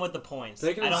 I like them with the points.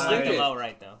 Taking I a don't like stick. them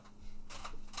outright, though.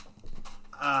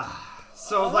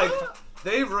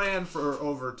 They ran for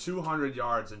over 200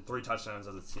 yards and 3 touchdowns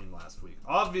as a team last week.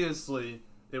 Obviously,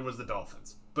 it was the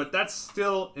Dolphins. But that's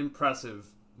still impressive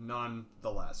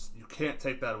nonetheless. You can't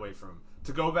take that away from him.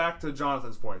 To go back to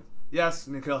Jonathan's point, yes,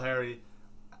 N'Keal Harry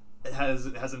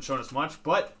hasn't shown us much,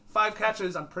 but 5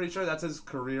 catches, I'm pretty sure that's his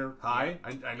career high.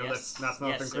 I know Yes. that's nothing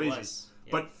Yes, it crazy. was.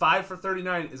 Yeah. But 5 for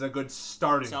 39 is a good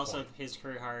starting It's also point. his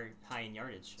career high in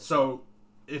yardage. So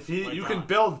if Why you not? can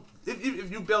build if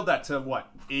you build that to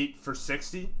what 8 for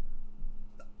 60,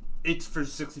 8 for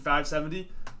 65,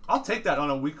 70, I'll take that on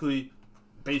a weekly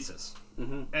basis.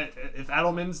 Mm-hmm. And if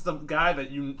Edelman's the guy that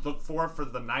you look for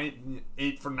the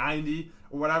 8 for 90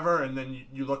 or whatever, and then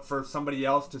you look for somebody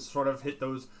else to sort of hit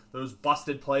those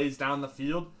busted plays down the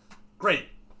field, great.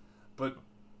 But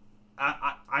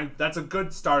I that's a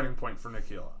good starting point for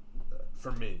N'Keal,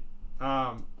 for me.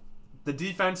 The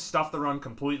defense stuffed the run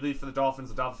completely for the Dolphins.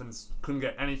 The Dolphins couldn't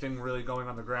get anything really going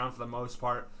on the ground for the most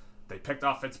part. They picked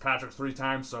off Fitzpatrick 3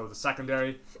 times, so the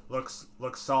secondary looks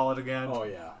solid again. Oh,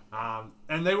 yeah.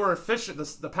 And they were efficient.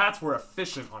 The Pats were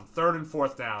efficient on 3rd and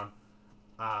 4th down.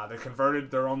 They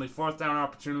converted their only 4th down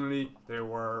opportunity. They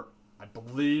were, I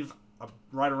believe,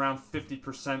 right around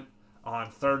 50%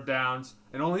 on 3rd downs,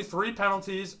 and only 3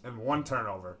 penalties and 1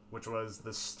 turnover, which was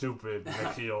the stupid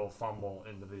N'Keal fumble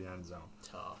into the end zone.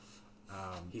 Tough.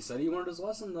 He said he learned his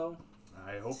lesson, though.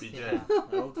 I hope he did. Yeah.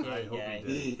 Okay. I hope yeah.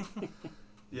 he did.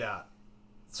 Yeah.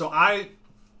 So I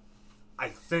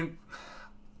think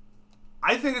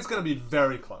it's going to be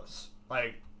very close.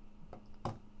 Like,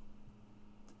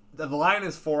 the line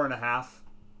is 4.5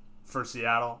 for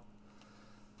Seattle.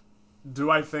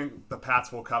 Do I think the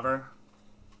Pats will cover?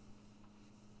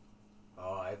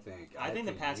 Oh, I think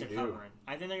the Pats you are do. covering.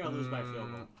 I think they're gonna lose by field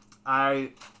goal.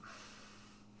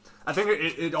 I think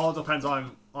it all depends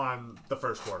on the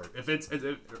first quarter. If it's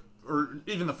or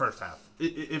even the first half.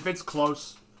 If it's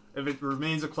close, if it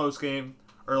remains a close game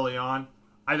early on,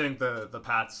 I think the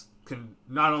Pats can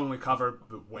not only cover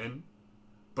but win.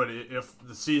 But if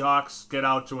the Seahawks get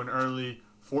out to an early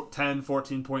 10,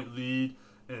 14-point lead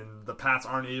and the Pats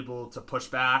aren't able to push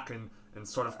back and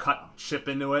sort of chip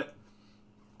into it,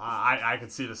 I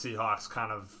could see the Seahawks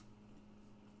kind of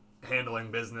handling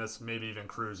business, maybe even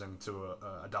cruising to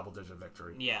a double-digit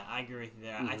victory. Yeah, I agree with you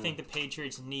there. Mm-hmm. I think the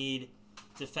Patriots need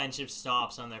defensive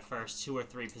stops on their first 2 or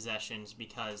 3 possessions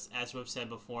because, as we've said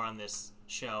before on this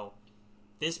show,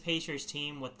 this Patriots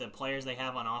team with the players they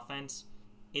have on offense,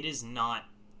 this is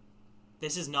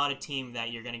not a team that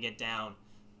you're going to get down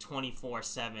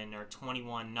 24-7 or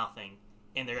 21-0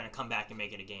 and they're going to come back and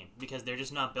make it a game because they're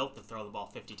just not built to throw the ball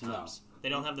 50 times. No. They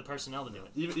don't have the personnel to do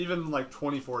it. Even like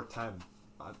 24-10,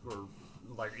 or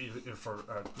like even for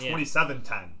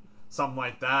 27-10, something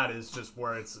like that is just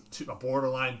where it's a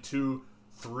borderline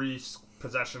 2-3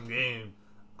 possession game.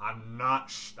 I'm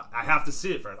not. I have to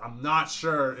see it first. I'm not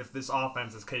sure if this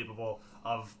offense is capable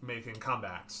of making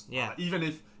comebacks. Yeah. Even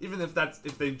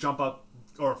if they jump up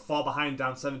or fall behind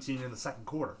down 17 in the second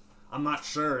quarter, I'm not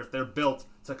sure if they're built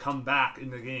to come back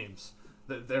into games.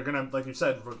 They're gonna, like you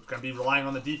said, gonna be relying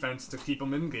on the defense to keep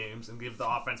them in games and give the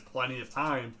offense plenty of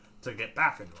time to get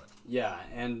back into it. Yeah,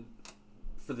 and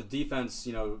for the defense,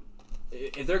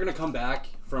 if they're going to come back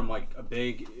from like a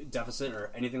big deficit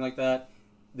or anything like that,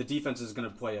 the defense is going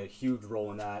to play a huge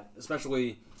role in that,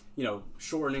 especially,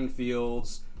 shortening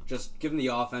fields, just giving the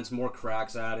offense more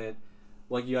cracks at it,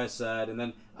 like you guys said. And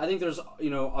then I think there's,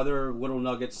 other little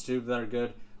nuggets too that are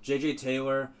good. J.J.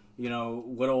 Taylor,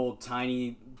 little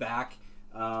tiny back,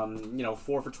 4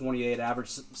 for 28, average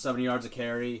 70 yards a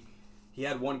carry. He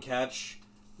had 1 catch.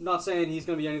 Not saying he's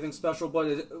going to be anything special,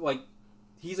 but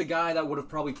he's a guy that would have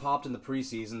probably popped in the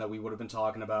preseason that we would have been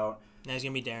talking about. Now he's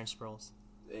going to be Darren Sproles.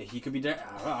 He could be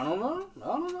I don't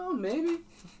know, maybe.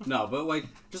 No, but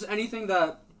just anything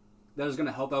that is going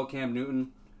to help out Cam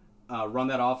Newton run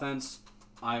that offense,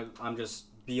 I'm just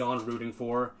beyond rooting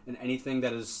for. And anything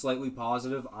that is slightly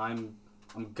positive, I'm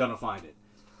gonna find it.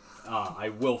 I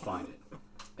will find it.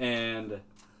 And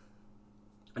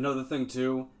another thing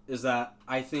too is that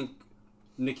I think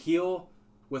N'Keal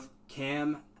with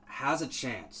Cam has a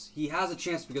chance. He has a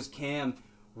chance because Cam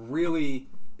really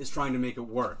is trying to make it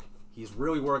work. He's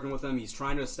really working with him. He's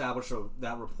trying to establish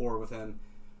that rapport with him.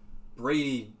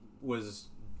 Brady was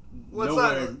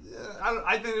nowhere.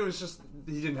 I think it was just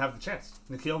he didn't have the chance.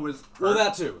 N'Keal was hurt Well,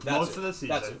 that too. most of the season.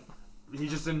 That too. he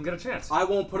just didn't get a chance. I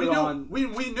won't put it on. We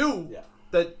knew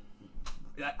that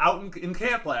out in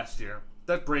camp last year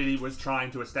that Brady was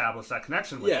trying to establish that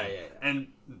connection with him. Yeah. And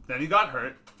then he got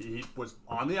hurt. He was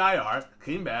on the IR,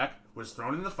 came back, was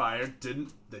thrown in the fire.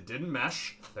 They didn't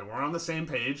mesh. They weren't on the same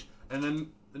page. And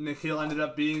then Nikhil ended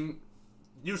up being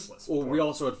useless. Well, we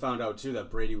also had found out too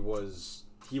that Brady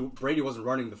wasn't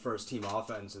running the first team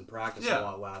offense in practice a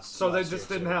lot last. So last they just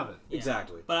year, didn't have it. Yeah.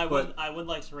 Exactly. But I would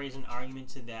like to raise an argument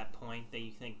to that point that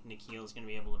you think Nikhil is going to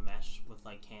be able to mesh with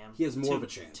like Cam. He has more of a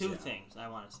chance. Two things I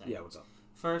want to say. Yeah, what's up?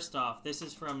 First off, this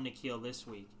is from Nikhil this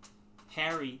week.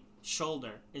 Harry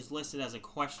shoulder is listed as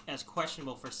as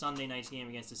questionable for Sunday night's game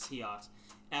against the Seahawks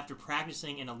after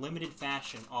practicing in a limited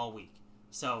fashion all week.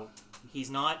 So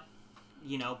he's not,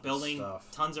 building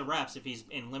tons of reps if he's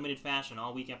in limited fashion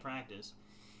all week at practice.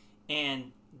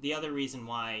 And the other reason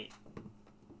why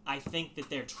I think that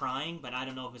they're trying, but I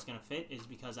don't know if it's going to fit, is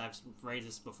because I've raised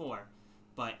this before.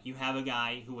 But you have a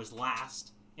guy who was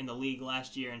last in the league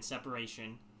last year in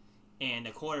separation and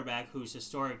a quarterback who's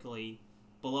historically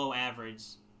below average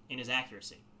in his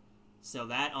accuracy. So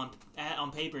that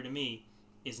on paper to me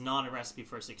is not a recipe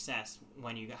for success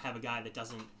when you have a guy that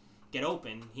doesn't get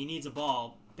open. He needs a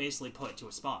ball basically put to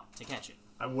a spot to catch it.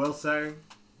 I will say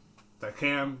that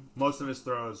Cam, most of his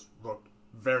throws looked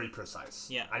very precise.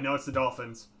 Yeah. I know it's the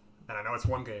Dolphins, and I know it's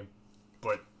one game,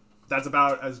 but that's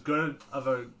about as good of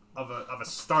a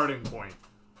starting point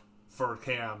for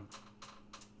Cam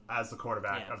as the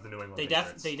quarterback of the New England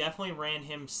Patriots. They definitely ran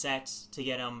him sets to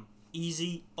get him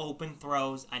easy, open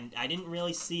throws, and I didn't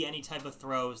really see any type of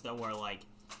throws that were like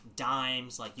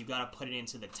dimes, like you got to put it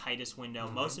into the tightest window.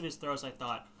 Mm-hmm. Most of his throws, I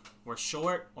thought, were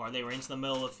short, or they were into the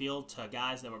middle of the field to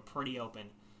guys that were pretty open.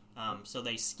 So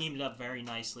they schemed it up very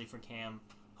nicely for Cam,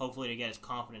 hopefully to get his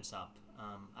confidence up,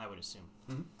 I would assume.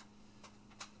 Mm-hmm.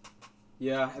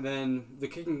 Yeah, and then the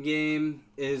kicking game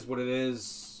is what it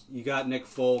is. You got Nick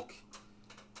Folk.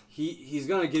 He's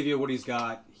going to give you what he's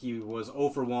got. He was 0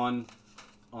 for 1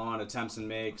 on attempts and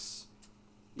makes.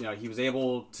 He was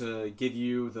able to give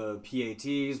you the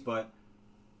PATs, but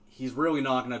he's really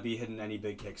not going to be hitting any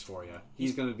big kicks for you.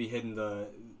 He's going to be hitting the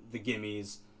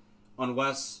gimmies.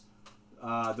 Unless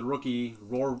the rookie,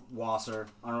 Rohrwasser,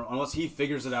 unless he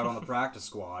figures it out on the practice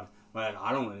squad, but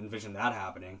I don't envision that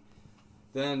happening,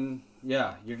 then,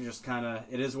 yeah, you're just kind of,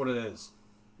 it is what it is.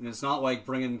 And it's not like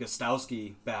bringing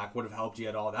Gostowski back would have helped you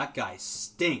at all. That guy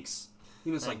stinks.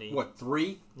 He was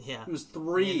 3? Yeah. He was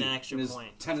 3 in his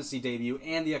point. Tennessee debut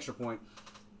and the extra point.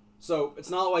 So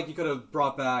it's not like you could have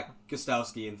brought back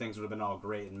Gostowski and things would have been all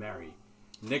great and merry.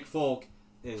 Nick Folk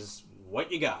is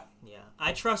what you got. Yeah.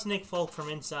 I trust Nick Folk from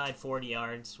inside 40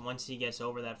 yards. Once he gets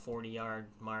over that 40-yard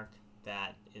mark,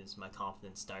 that is my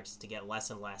confidence starts to get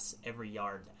less and less every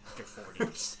yard after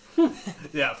 40.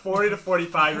 Yeah, 40 to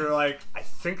 45, you're like, I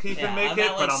think he can make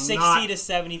it, but I'm 60 not. 60 to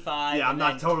 75. Yeah, I'm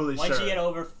not totally once sure. Once you get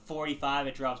over 45,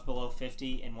 it drops below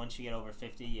 50, and once you get over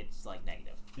 50, it's like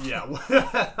negative. Yeah,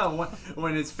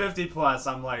 when it's 50 plus,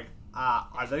 I'm like,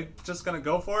 are they just going to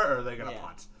go for it, or are they going to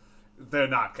punt? They're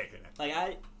not kicking it.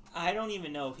 Like, I don't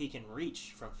even know if he can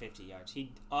reach from 50 yards.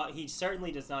 He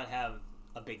certainly does not have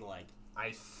a big leg.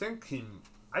 I think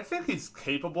he's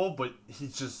capable, but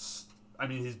he's just,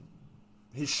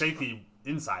 he's shaky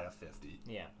inside of 50.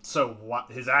 Yeah. So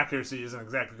his accuracy isn't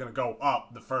exactly going to go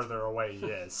up the further away he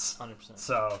is. 100%.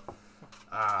 So,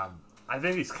 I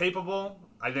think he's capable.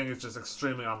 I think it's just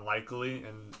extremely unlikely,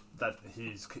 and that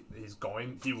he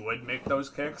would make those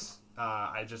kicks.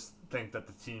 I just think that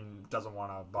the team doesn't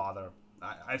want to bother.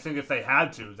 I think if they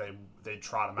had to, they'd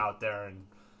trot him out there and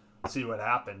see what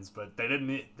happens, but they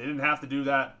didn't have to do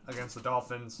that against the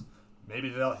Dolphins. Maybe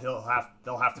they'll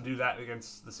have to do that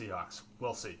against the Seahawks.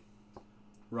 We'll see.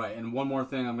 Right, and one more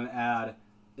thing I'm going to add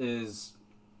is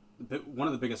one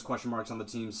of the biggest question marks on the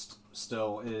team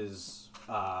still is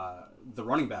the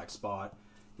running back spot.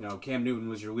 Cam Newton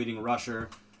was your leading rusher.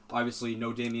 Obviously,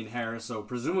 no Damian Harris, so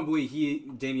presumably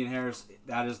Damian Harris,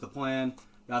 that is the plan.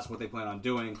 That's what they plan on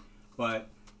doing, but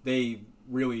they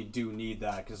really do need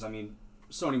that because,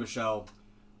 Sony Michel,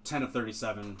 10 of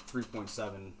 37,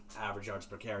 3.7 average yards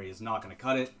per carry is not going to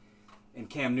cut it. And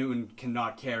Cam Newton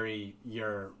cannot carry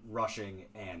your rushing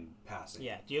and passing.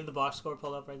 Yeah. Do you have the box score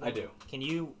pulled up right there? I do. Can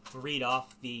you read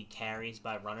off the carries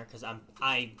by runner? Because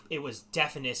it was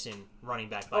definition running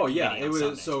back by committee on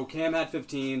Sunday. So Cam had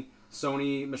 15,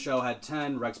 Sony Michel had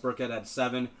 10, Rex Burkhead had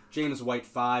 7, James White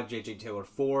 5, J.J. Taylor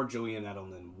 4, Julian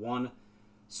Edelman 1.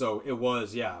 So it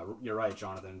was, you're right,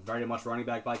 Jonathan, very much running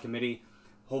back by committee.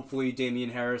 Hopefully Damian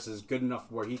Harris is good enough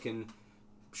where he can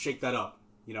shake that up.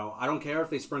 I don't care if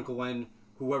they sprinkle in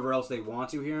whoever else they want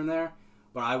to here and there,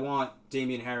 but I want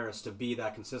Damian Harris to be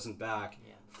that consistent back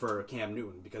for Cam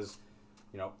Newton because,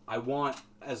 I want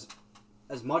as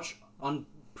much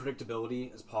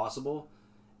unpredictability as possible.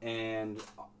 And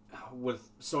with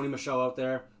Sony Michel out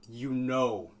there, you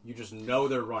just know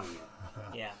they're running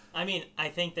it. Yeah. I mean, I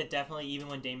think that definitely even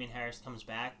when Damian Harris comes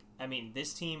back, I mean,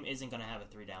 this team isn't going to have a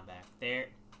 3-down back.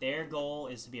 Their goal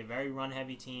is to be a very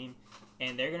run-heavy team,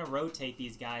 and they're going to rotate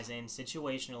these guys in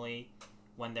situationally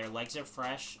when their legs are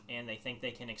fresh and they think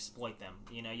they can exploit them.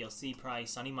 You'll see probably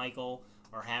Sonny Michel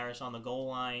or Harris on the goal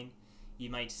line. You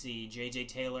might see J.J.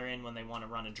 Taylor in when they want to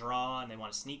run a draw and they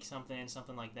want to sneak something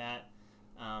like that.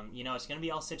 It's going to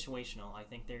be all situational. I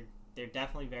think they're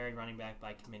definitely very running back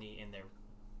by committee, and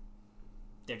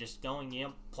they're just going,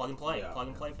 plug and play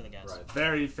for the guys. Right.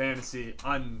 Very fantasy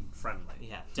unfriendly.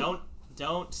 Yeah,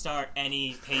 don't start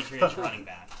any Patriots running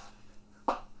back.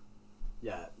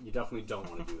 Yeah, you definitely don't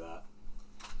want to do that.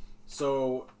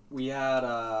 So we had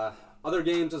other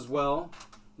games as well.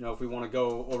 If we want to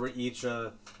go over each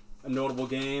a notable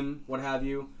game, what have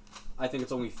you, I think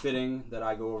it's only fitting that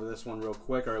I go over this one real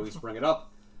quick, or at least bring it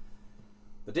up.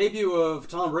 The debut of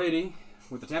Tom Brady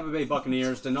with the Tampa Bay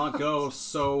Buccaneers did not go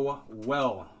so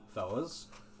well, fellas.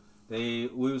 They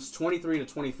lose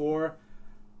 23-24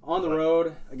 on the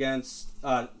road against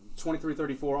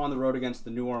 23-34 on the road against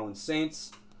the New Orleans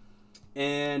Saints.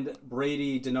 And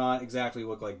Brady did not exactly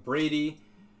look like Brady.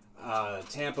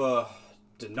 Tampa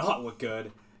did not look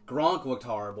good. Gronk looked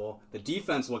horrible. The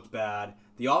defense looked bad.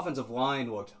 The offensive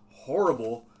line looked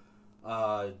horrible.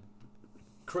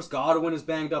 Chris Godwin is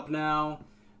banged up now.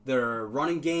 Their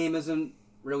running game isn't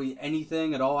really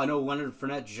anything at all. I know Leonard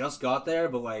Fournette just got there,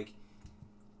 but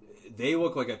they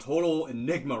look like a total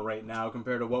enigma right now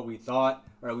compared to what we thought,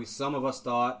 or at least some of us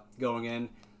thought going in.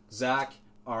 Zach,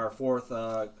 our fourth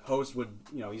host,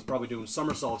 he's probably doing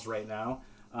somersaults right now.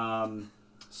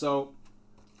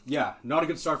 Not a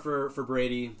good start for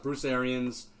Brady. Bruce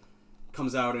Arians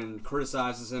comes out and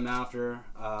criticizes him after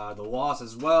the loss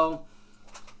as well.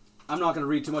 I'm not going to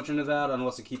read too much into that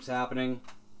unless it keeps happening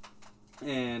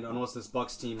and unless this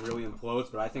Bucs team really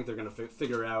implodes, but I think they're going to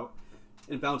figure it out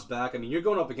and bounce back. I mean, you're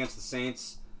going up against the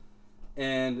Saints,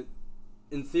 and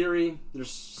in theory, they're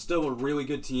still a really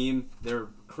good team. They're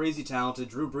crazy talented.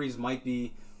 Drew Brees might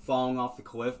be falling off the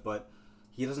cliff, but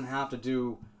he doesn't have to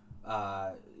do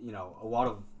a lot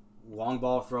of long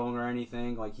ball throwing or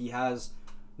anything. He has,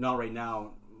 not right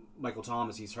now, Michael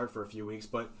Thomas. He's hurt for a few weeks,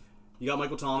 but you got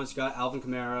Michael Thomas, you got Alvin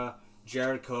Kamara,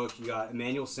 Jared Cook, you got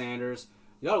Emmanuel Sanders.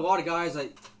 You got a lot of guys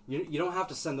that you don't have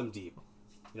to send them deep.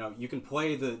 You can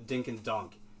play the dink and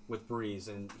dunk with Breeze,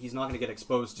 and he's not going to get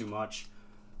exposed too much.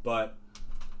 But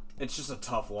it's just a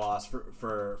tough loss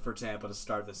for Tampa to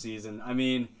start the season. I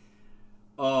mean,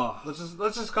 let's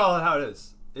just call it how it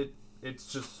is.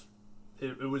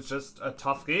 It was just a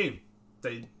tough game.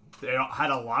 They had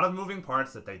a lot of moving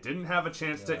parts that they didn't have a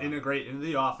chance to integrate into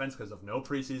the offense because of no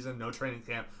preseason, no training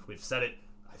camp. We've said it,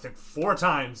 I think, 4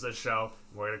 times this show.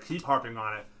 We're going to keep harping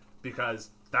on it because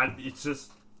it's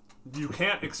just, you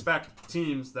can't expect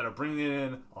teams that are bringing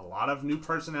in a lot of new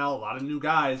personnel, a lot of new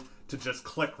guys to just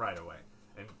click right away.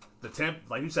 And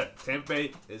like you said, Tampa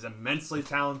Bay is immensely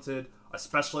talented,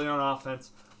 especially on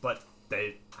offense, but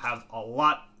they have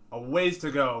a ways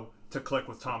to go to click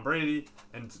with Tom Brady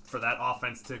and for that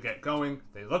offense to get going.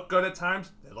 They look good at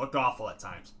times. They looked awful at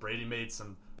times. Brady made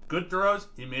some good throws.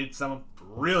 He made some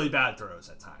really bad throws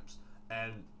at times.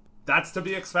 And that's to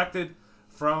be expected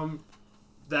from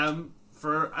them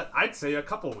for, I'd say, a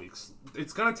couple weeks.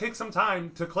 It's going to take some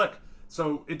time to click.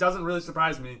 So it doesn't really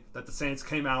surprise me that the Saints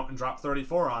came out and dropped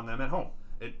 34 on them at home.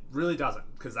 It really doesn't,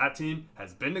 because that team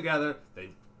has been together.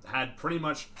 They had pretty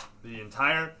much the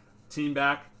entire team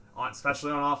back,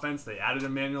 especially on offense. They added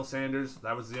Emmanuel Sanders.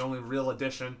 That was the only real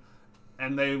addition.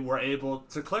 And they were able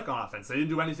to click on offense. They didn't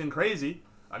do anything crazy.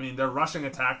 I mean, their rushing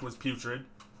attack was putrid,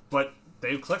 but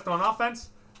they clicked on offense.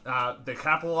 They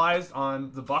capitalized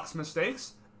on the Bucs'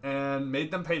 mistakes and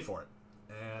made them pay for it.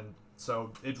 And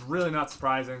so it's really not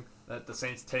surprising that the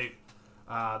Saints take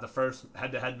the first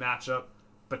head-to-head matchup.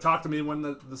 But talk to me when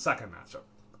the second matchup.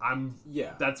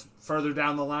 That's further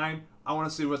down the line. I want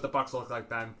to see what the Bucs look like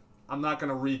then. I'm not going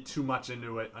to read too much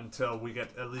into it until we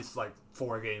get at least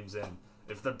 4 games in.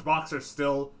 If the Bucs are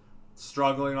still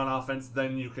struggling on offense,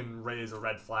 then you can raise a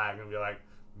red flag and be like,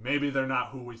 maybe they're not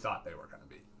who we thought they were going to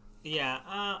be. Yeah,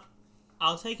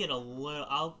 I'll take a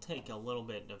little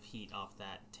bit of heat off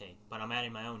that take, but I'm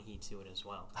adding my own heat to it as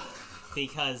well.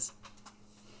 Because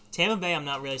Tampa Bay, I'm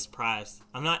not really surprised.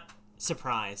 I'm not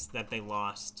surprised that they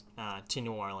lost to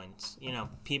New Orleans.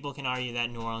 People can argue that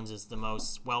New Orleans is the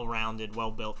most well-rounded,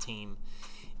 well-built team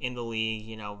in the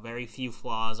league. Very few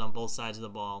flaws on both sides of the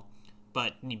ball.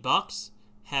 But the Bucs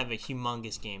have a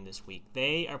humongous game this week.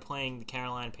 They are playing the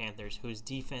Carolina Panthers, whose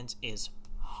defense is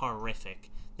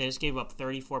horrific. They just gave up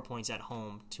 34 points at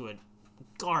home to a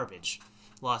garbage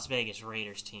Las Vegas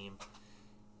Raiders team.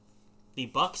 The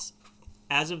Bucs,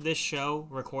 as of this show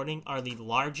recording, are the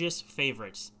largest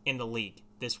favorites in the league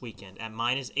this weekend at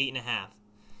 -8.5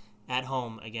 at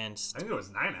home against. I think it was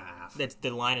 9.5. The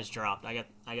line is dropped. I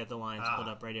got the lines pulled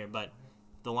up right here, but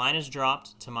the line is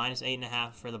dropped to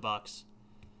 -8.5 for the Bucs.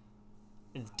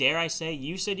 Dare I say,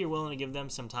 you said you're willing to give them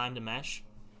some time to mesh.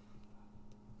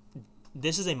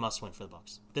 This is a must-win for the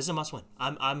Bucs. This is a must-win.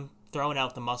 I'm throwing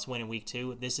out the must-win in week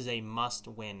 2. This is a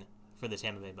must-win for the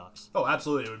Tampa Bay Bucs. Oh,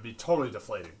 absolutely. It would be totally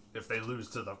deflating if they lose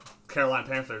to the Carolina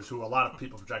Panthers, who a lot of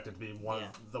people projected to be one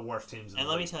of the worst teams in the league. And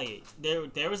let me tell you,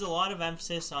 there was a lot of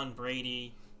emphasis on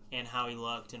Brady and how he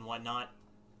looked and whatnot.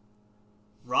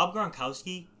 Rob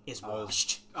Gronkowski is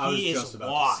washed. He is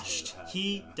washed.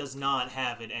 He does not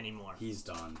have it anymore. He's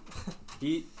done.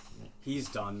 He's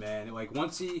done, man. Like,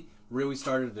 once he really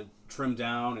started to trim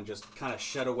down and just kind of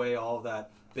shed away all of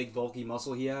that big, bulky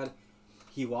muscle he had,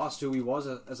 he lost who he was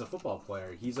as a football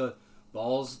player. He's a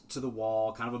balls to the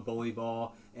wall, kind of a bully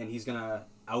ball, and he's going to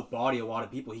outbody a lot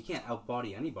of people. He can't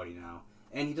outbody anybody now.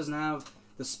 And he doesn't have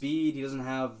the speed. He doesn't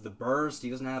have the burst. He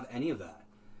doesn't have any of that.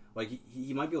 Like,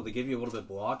 he might be able to give you a little bit of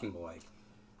blocking, but, like,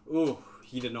 ooh,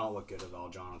 he did not look good at all,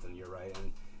 Jonathan. You're right.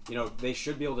 And, they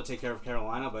should be able to take care of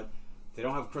Carolina, but if they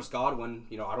don't have Chris Godwin,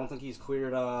 I don't think he's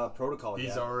cleared protocol yet.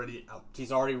 He's already out.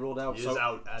 He's already ruled out. He is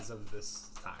out as of this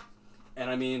time. And,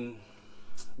 I mean,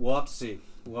 we'll have to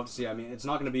see. I mean, it's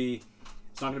not going to be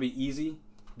easy.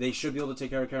 They should be able to take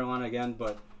care of Carolina again,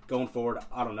 but going forward,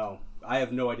 I don't know. I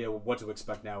have no idea what to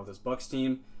expect now with this Bucs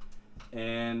team.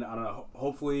 And, I don't know,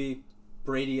 hopefully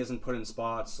Brady isn't put in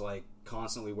spots like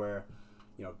constantly where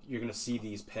you're going to see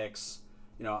these picks.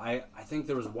 I think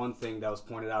there was one thing that was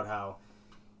pointed out how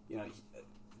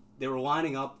they were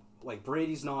lining up like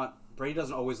Brady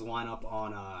doesn't always line up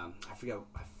on I forget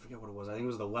what it was. I think it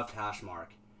was the left hash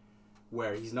mark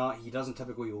where he doesn't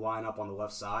typically line up on the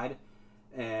left side,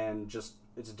 and just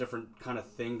it's a different kind of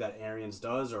thing that Arians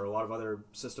does or a lot of other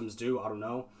systems do. I don't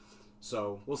know.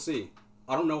 So we'll see.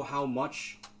 I don't know how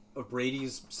much of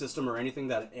Brady's system or anything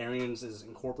that Arians is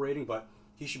incorporating, but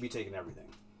he should be taking everything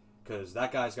because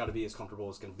that guy's got to be as comfortable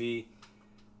as can be,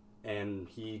 and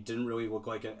he didn't really look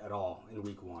like it at all in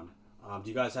week 1. Do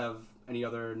you guys have any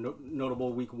other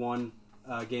notable week 1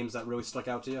 games that really stuck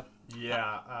out to you?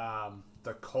 Yeah,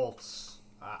 the Colts.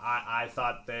 I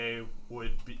thought they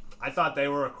would be. I thought they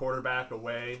were a quarterback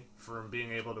away from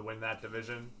being able to win that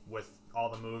division with all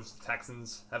the moves the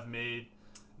Texans have made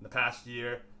in the past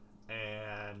year.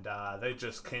 And they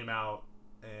just came out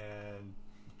and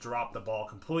dropped the ball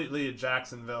completely at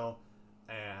Jacksonville,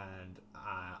 and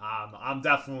I'm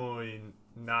definitely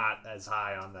not as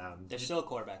high on them. They're still a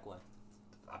quarterback away.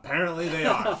 Apparently they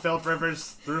are. Philip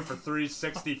Rivers threw for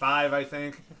 365, I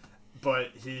think, but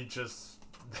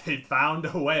they found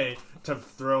a way to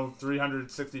throw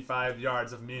 365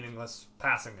 yards of meaningless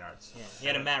passing yards. Yeah, he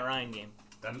had a Matt Ryan game.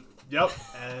 Yep,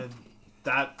 and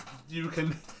that you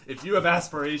can, if you have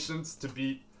aspirations to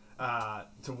beat,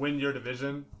 to win your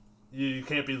division, you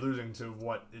can't be losing to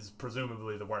what is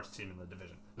presumably the worst team in the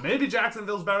division. Maybe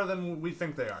Jacksonville's better than we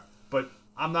think they are, but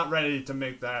I'm not ready to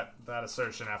make that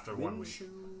assertion after 1 week.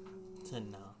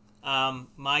 No.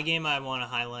 My game I want to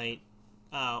highlight,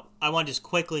 I want to just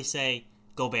quickly say,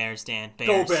 go Bears, Dan.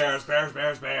 Bears. Go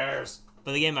Bears, Bears.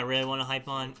 But the game I really want to hype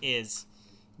on is,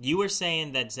 you were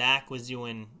saying that Zach was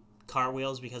doing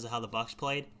cartwheels because of how the Bucs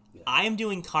played. Yeah. I am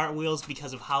doing cartwheels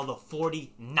because of how the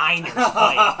 49ers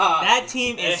played. That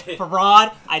team is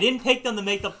fraud. I didn't pick them to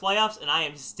make the playoffs, and I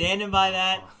am standing by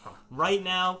that right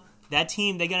now. That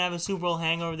team, they're going to have a Super Bowl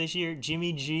hangover this year.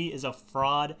 Jimmy G is a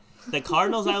fraud. The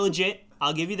Cardinals are legit.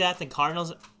 I'll give you that. The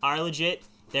Cardinals are legit.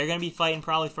 They're going to be fighting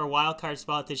probably for a wild card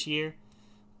spot this year.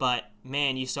 But,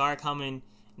 man, you saw it coming.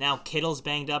 Now Kittle's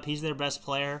banged up. He's their best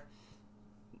player.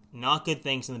 Not good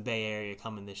things in the Bay Area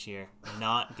coming this year.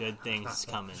 Not good things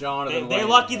coming. They're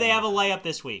lucky they have a layup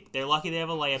this week. They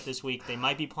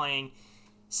might be playing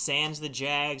sans the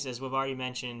Jags, as we've already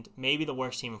mentioned. Maybe the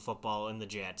worst team in football in the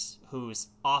Jets, whose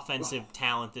offensive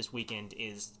talent this weekend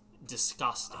is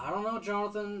disgusting. I don't know,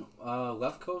 Jonathan.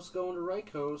 Left coast going to right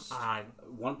coast.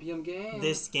 1 p.m. game.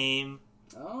 This game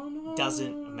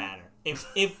doesn't matter. If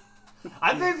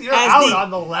I think you're out on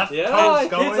the left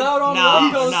coast going. Kids out on the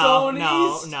left coast going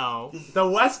east. No. The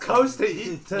west coast to the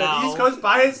east coast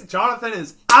bias, Jonathan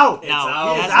is out.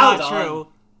 That's not true.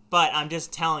 But I'm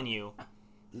just telling you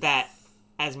that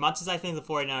as much as I think the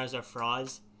 49ers are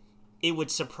frauds, it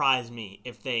would surprise me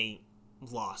if they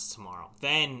lost tomorrow.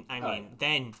 Then,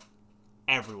 then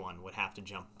everyone would have to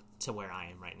jump to where I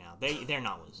am right now. They're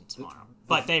not losing tomorrow.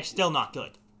 But they're still not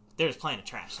good. They're just playing a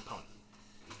trash opponent.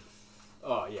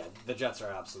 Oh, yeah. The Jets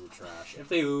are absolute trash. If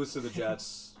they lose to the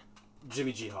Jets,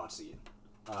 Jimmy G hot seat.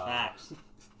 Facts.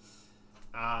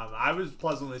 I was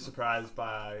pleasantly surprised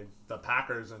by the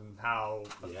Packers and how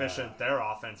efficient their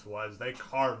offense was. They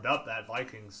carved up that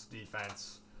Vikings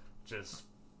defense. Just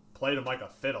played them like a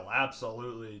fiddle.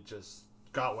 Absolutely just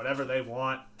got whatever they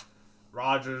want.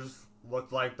 Rodgers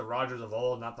looked like the Rodgers of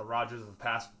old, not the Rodgers of the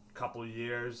past couple of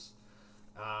years.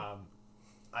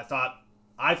 I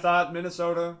thought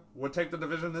Minnesota would take the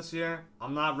division this year.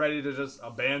 I'm not ready to just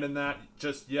abandon that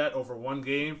just yet over one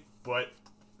game, but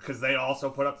because they also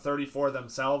put up 34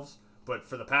 themselves. But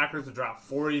for the Packers to drop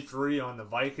 43 on the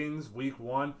Vikings week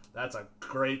 1, that's a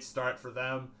great start for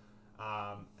them.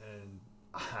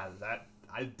 That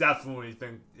I definitely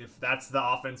think if that's the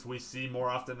offense we see more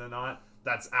often than not,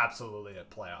 that's absolutely a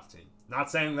playoff team.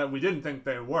 Not saying that we didn't think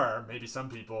they were. Maybe some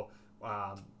people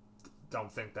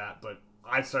don't think that, but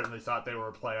I certainly thought they were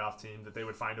a playoff team, that they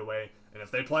would find a way. And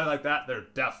if they play like that, they're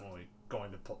definitely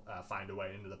going to find a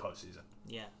way into the postseason.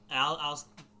 Yeah. I'll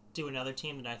do another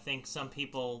team that I think some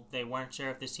people, they weren't sure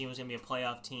if this team was going to be a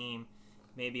playoff team,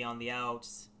 maybe on the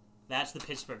outs. That's the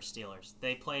Pittsburgh Steelers.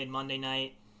 They played Monday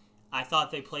night. I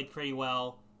thought they played pretty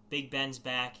well. Big Ben's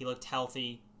back. He looked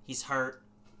healthy. He's hurt,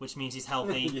 which means he's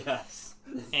healthy. Yes.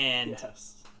 And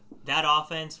that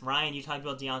offense, Ryan, you talked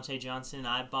about Deontay Johnson.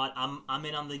 I'm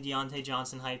in on the Deontay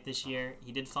Johnson hype this year.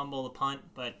 He did fumble the punt,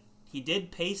 but he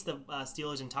did pace the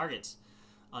Steelers in targets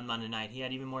on Monday night. He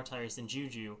had even more targets than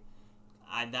Juju.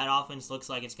 That offense looks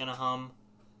like it's going to hum.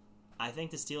 I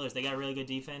think the Steelers, they got a really good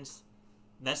defense.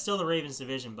 That's still the Ravens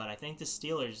division, but I think the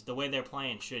Steelers, the way they're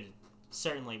playing, should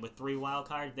certainly, with 3 wild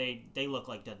cards, they look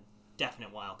like the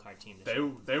definite wild card team this year.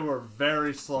 They were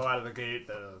very slow out of the gate.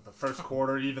 The first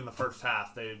quarter, even the first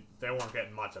half, they weren't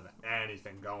getting much of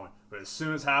anything going. But as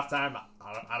soon as halftime,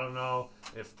 I don't know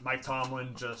if Mike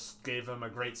Tomlin just gave him a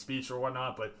great speech or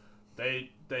whatnot, but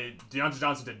Deontay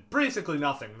Johnson did basically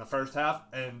nothing in the first half,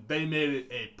 and they made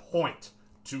it a point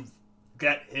to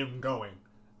get him going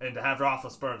and to have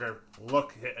Roethlisberger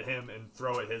look at him and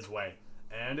throw it his way.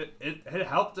 And it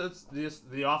helped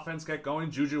the offense get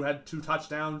going. Juju had 2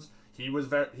 touchdowns. He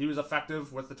was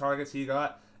effective with the targets he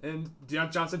got, and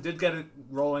Deontay Johnson did get it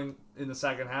rolling in the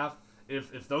second half.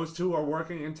 If those two are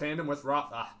working in tandem with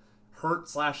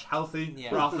hurt/healthy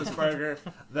Roethlisberger,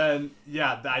 then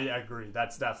I agree.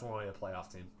 That's definitely a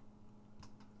playoff team.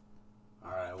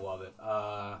 All right, I love it.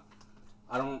 I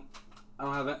don't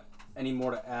have any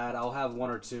more to add. I'll have 1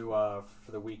 or 2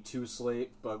 for the week 2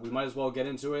 slate, but we might as well get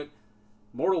into it.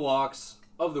 Mortal locks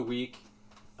of the week.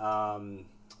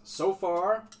 So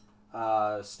far,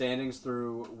 standings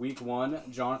through week 1,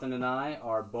 Jonathan and I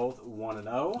are both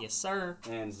 1-0. Yes, sir.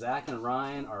 And Zach and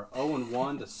Ryan are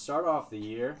 0-1 to start off the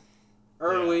year.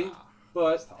 Early,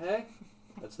 but hey,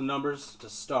 that's the numbers to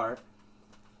start.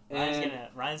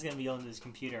 Ryan's gonna be on his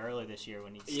computer early this year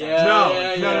when he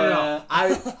starts. No.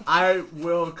 I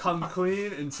will come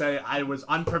clean and say I was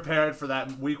unprepared for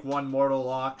that week 1 mortal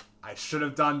lock. I should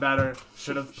have done better.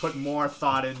 Should have put more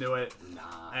thought into it.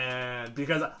 Nah. And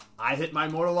because I hit my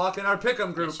mortal lock in our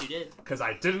pick'em group. Yes, you did. Because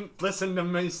I didn't listen to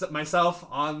myself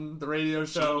on the radio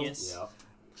show. Genius. Yep.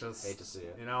 Just hate to see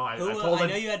it. You know, I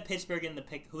know you had Pittsburgh in the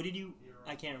pick. Who did you?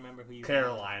 I can't remember who you.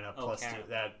 Carolina had. plus 2.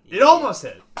 That Yeah. it almost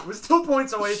hit. It was 2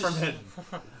 points away from hitting,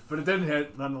 but it didn't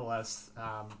hit nonetheless.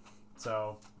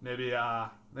 So maybe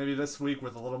this week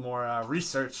with a little more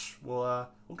research, we'll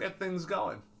get things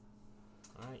going.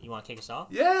 All right, you want to kick us off?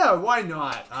 Yeah, why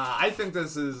not? I think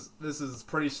this is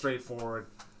pretty straightforward.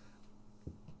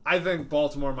 I think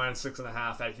Baltimore minus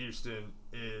 6.5 at Houston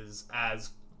is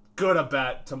as good a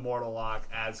bet to mortal lock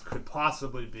as could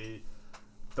possibly be.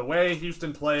 The way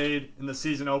Houston played in the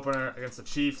season opener against the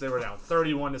Chiefs, they were down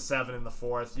 31-7 in the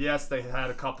 4th. Yes, they had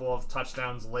a couple of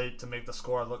touchdowns late to make the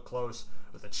score look close,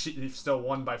 but the Chiefs still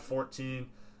won by 14.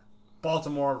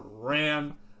 Baltimore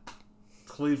ran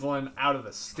Cleveland out of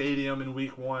the stadium in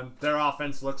week 1. Their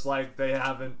offense looks like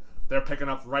they're picking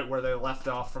up right where they left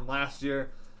off from last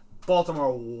year.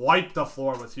 Baltimore wiped the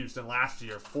floor with Houston last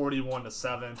year,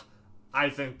 41-7. I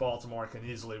think Baltimore can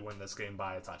easily win this game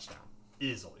by a touchdown.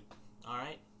 Easily. All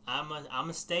right. I'm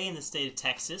gonna stay in the state of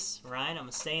Texas, Ryan. I'm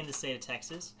gonna stay in the state of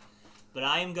Texas. But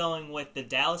I am going with the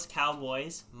Dallas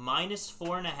Cowboys minus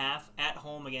 4.5 at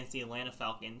home against the Atlanta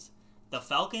Falcons. The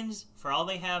Falcons, for all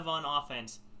they have on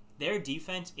offense, their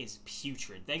defense is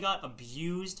putrid. They got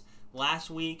abused last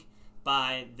week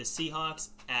by the Seahawks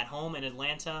at home in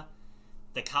Atlanta.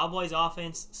 the Cowboys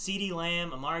offense, CeeDee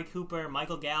Lamb, Amari Cooper,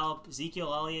 Michael Gallup,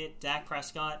 Ezekiel Elliott, Dak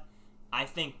Prescott, I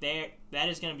think that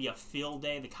is going to be a field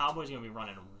day. The Cowboys are going to be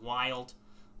running wild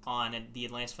on the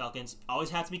Atlanta Falcons. Always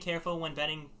have to be careful when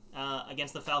betting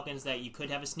against the Falcons that you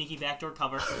could have a sneaky backdoor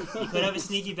cover. You could have a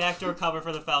sneaky backdoor cover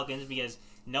for the Falcons because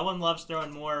no one loves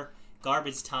throwing more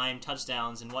garbage time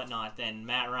touchdowns and whatnot than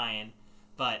Matt Ryan.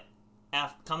 But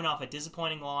coming off a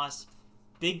disappointing loss,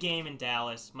 big game in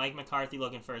Dallas, Mike McCarthy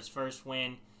looking for his first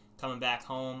win, coming back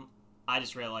home. I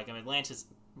just really like him. Atlanta's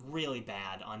really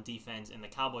bad on defense, and the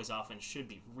Cowboys offense should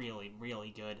be really,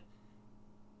 really good.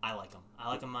 I like them. I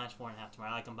like them minus 4.5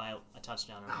 tomorrow. I like them by a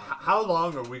touchdown or more. How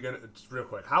long are we gonna? Just real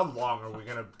quick. How long are we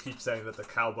gonna keep saying that the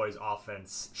Cowboys'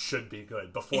 offense should be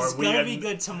good before It's gonna be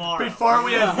good tomorrow. Before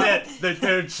we admit that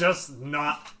they're just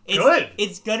not good.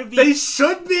 It's gonna be. They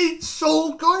should be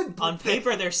so good. On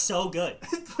paper, they're so good.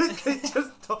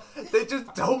 They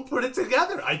just don't put it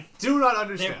together. I do not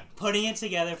understand. They're putting it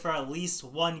together for at least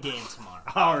one game tomorrow.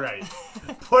 All right,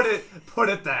 put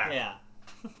it there. Yeah.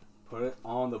 Put it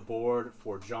on the board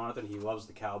for Jonathan. He loves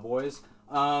the Cowboys.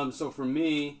 So for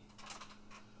me,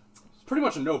 it's pretty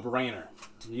much a no-brainer.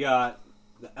 You got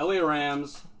the LA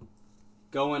Rams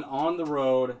going on the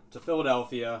road to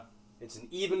Philadelphia. It's an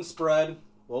even spread.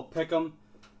 We'll pick them.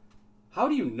 How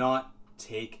do you not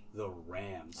take the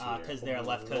Rams here? Because they're a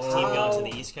left coast team going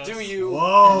to the East Coast. Do you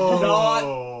Whoa.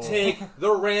 not take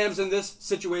the Rams in this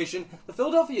situation? The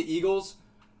Philadelphia Eagles,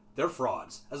 they're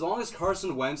frauds. As long as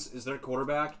Carson Wentz is their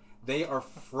quarterback, they are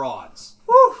frauds.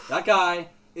 Woo. That guy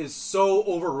is so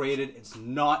overrated, it's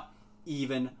not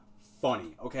even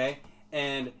funny, okay?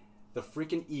 And the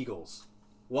freaking Eagles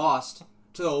lost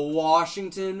to the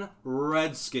Washington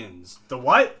Redskins. The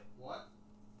what?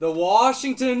 The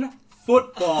Washington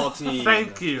football team.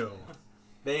 Thank you.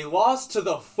 They lost to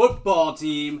the football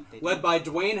team led by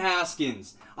Dwayne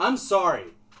Haskins. I'm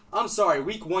sorry.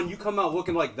 Week 1, you come out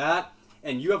looking like that,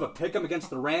 and you have a pick'em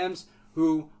against the Rams,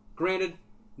 who, granted,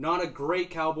 not a great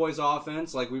Cowboys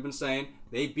offense, like we've been saying.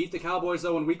 They beat the Cowboys,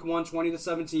 though, in Week 1,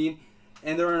 20-17,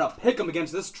 and they're in a pick'em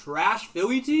against this trash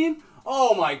Philly team?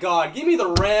 Oh, my God. Give me the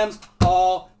Rams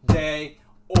all day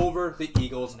over the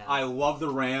Eagles. No. I love the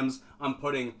Rams. I'm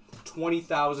putting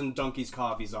 20,000 Dunkies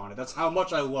coffees on it. That's how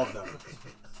much I love them.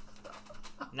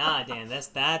 Nah, Dan,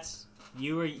 that's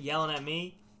you were yelling at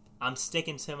me. I'm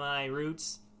sticking to my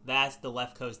roots. That's the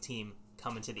left coast team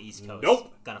coming to the East Coast.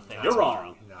 Nope. Gonna fail. You're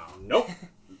wrong. No. Nope.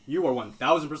 You are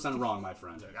 1,000% wrong, my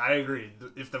friend. I agree.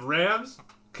 If the Rams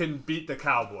can beat the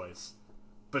Cowboys,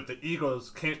 but the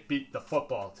Eagles can't beat the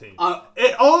football team,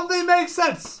 it only makes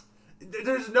sense.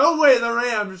 There's no way the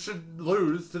Rams should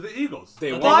lose to the Eagles.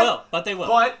 But they will.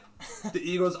 But the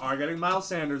Eagles are getting Miles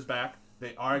Sanders back.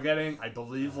 They are getting, I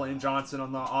believe, Lane Johnson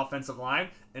on the offensive line.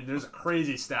 And there's a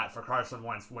crazy stat for Carson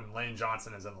Wentz when Lane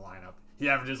Johnson is in the lineup. He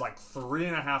averages like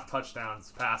 3.5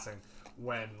 touchdowns passing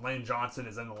when Lane Johnson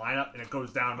is in the lineup, and it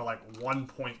goes down to like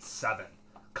 1.7.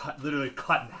 Literally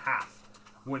cut in half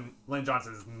when Lane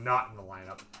Johnson is not in the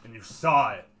lineup. And you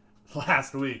saw it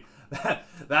last week. That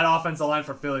offensive line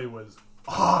for Philly was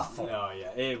awful. Oh,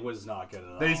 yeah. It was not good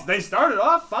at all. They started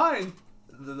off fine.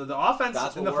 The offense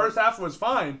That's in what the first half was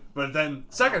fine, but then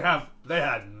second half they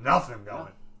had nothing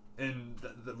going, and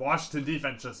the Washington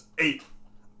defense just ate.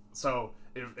 So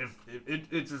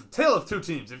it's a tale of two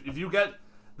teams. If you get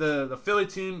the Philly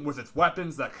team with its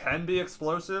weapons that can be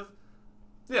explosive,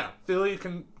 yeah, Philly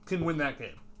can win that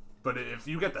game. But if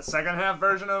you get the second half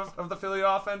version of the Philly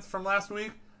offense from last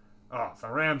week, the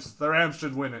Rams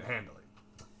should win it handily.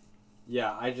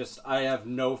 Yeah, I have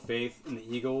no faith in the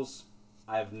Eagles.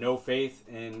 I have no faith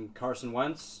in Carson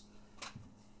Wentz.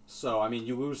 So, I mean,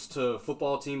 you lose to a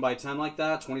football team by 10 like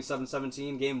that,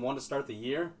 27-17, game 1 to start the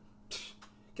year.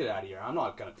 Get out of here. I'm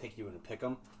not going to pick you in a pick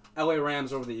 'em. LA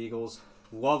Rams over the Eagles.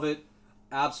 Love it.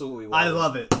 Absolutely love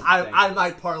it. I love it. I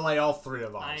might parlay all three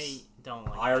of us. I don't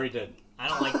like. I already did. I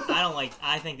don't like.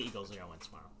 I think the Eagles are gonna win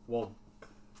tomorrow. Well,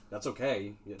 that's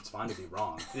okay. It's fine to be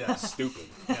wrong. Yeah. Stupid.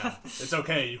 Yeah, it's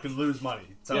okay. You can lose money.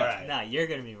 It's all Yeah. right. Nah, you're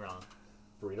gonna be wrong.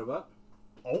 Burrito bet?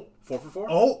 Oh, 4 for 4?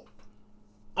 oh,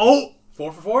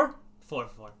 4 for 4?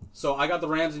 4-4. So I got the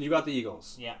Rams and you got the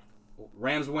Eagles. Yeah.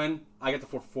 Rams win. I get the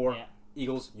 4 for 4. Yeah.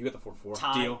 Eagles, you get the 4 for 4.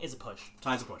 Tie Deal. is a push.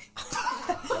 Tie's a push.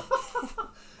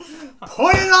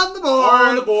 put it on the board.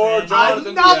 On the board,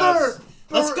 Jonathan. Another. Yes.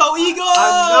 Let's go Eagles!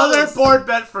 Another board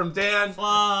bet from Dan.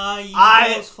 Fly,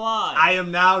 Eagles, fly. I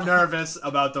am now nervous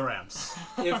about the Rams.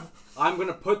 If I'm going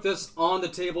to put this on the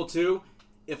table too,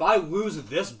 if I lose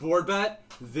this board bet,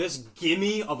 this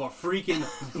gimme of a freaking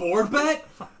board bet,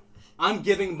 I'm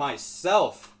giving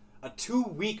myself a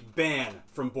 2-week ban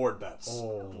from board bets.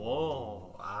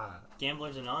 Whoa.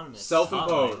 Gamblers Anonymous.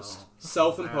 Self-imposed.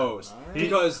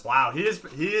 Because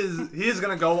he is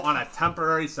gonna go on a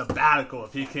temporary sabbatical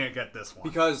if he can't get this one.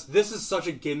 Because this is such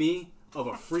a gimme of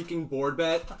a freaking board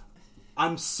bet.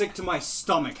 I'm sick to my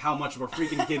stomach how much of a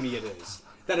freaking gimme it is.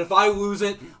 That if I lose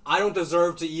it, I don't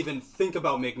deserve to even think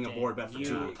about making a board bet for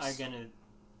 2 weeks.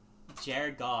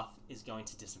 Jared Goff is going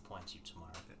to disappoint you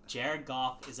tomorrow. Jared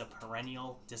Goff is a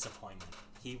perennial disappointment.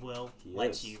 He will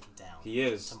let you down. He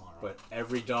is tomorrow. But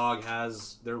every dog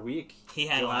has their week. He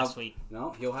had last week.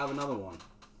 No, he'll have another one.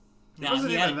 No,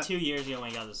 he had it 2 years ago when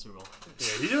he got the Super Bowl.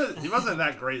 Yeah, he wasn't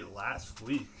that great last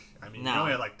week. I mean, he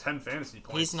only had like 10 fantasy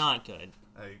points. He's not good.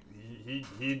 Like,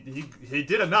 he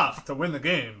did enough to win the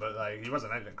game, but like he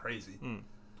wasn't anything crazy.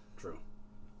 True.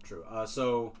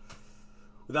 So,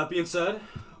 with that being said,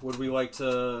 would we like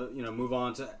to move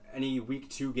on to any week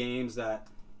 2 games that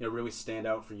really stand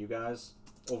out for you guys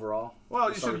overall? Well,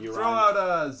 you should throw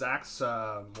out Zach's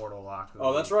Mortal Lock.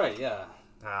 Oh, that's right. Yeah.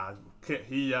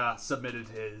 He submitted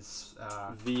his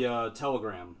via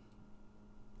Telegram.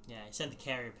 Yeah, he sent the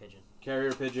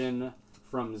carrier pigeon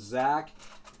from Zach.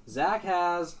 Zach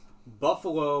has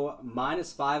Buffalo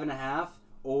 -5.5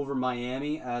 over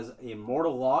Miami as a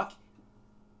mortal lock,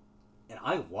 and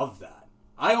I love that.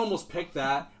 I almost picked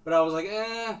that, but I was like,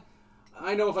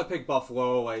 I know if I pick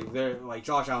Buffalo, like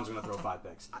Josh Allen's going to throw 5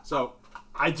 picks. So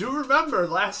I do remember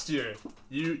last year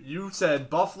you said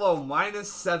Buffalo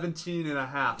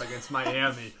 -17.5 against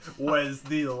Miami was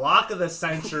the lock of the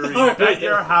century at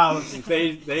your house.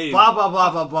 They blah blah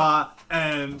blah blah blah,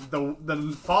 and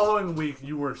the following week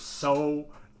you were so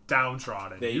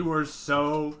downtrodden. You were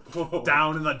so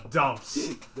down in the dumps.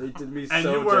 They did me and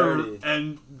so dirty.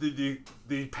 And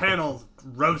the panel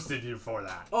roasted you for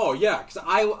that. Oh yeah, because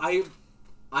I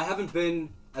haven't been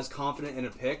as confident in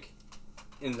a pick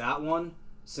in that one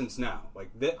since now. Like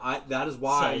that is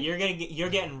why. So you're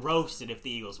getting roasted if the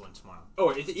Eagles win tomorrow. Oh,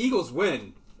 if the Eagles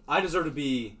win, I deserve to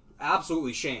be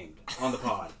absolutely shamed on the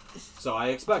pod. So I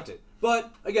expect it.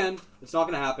 But again, it's not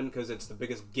going to happen because it's the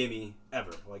biggest gimme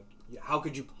ever. Like, how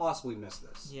could you possibly miss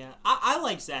this? Yeah, I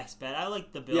like Zach's bet. I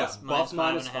like the Bills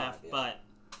 -5.5, but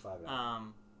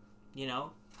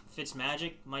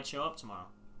Fitzmagic might show up tomorrow.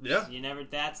 Yeah, you never.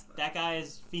 That guy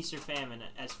is feast or famine,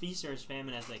 as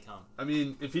famine as they come. I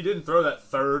mean, if he didn't throw that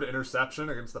third interception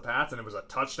against the Pats and it was a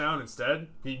touchdown instead,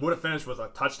 he would have finished with a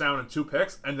touchdown and 2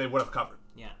 picks, and they would have covered.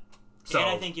 Yeah, so, and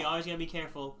I think you always got to be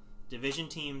careful. Division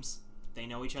teams, they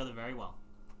know each other very well.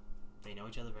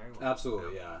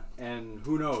 Absolutely, yeah. And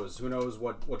who knows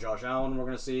what Josh Allen we're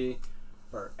going to see,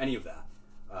 or any of that.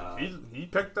 He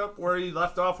picked up where he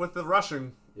left off with the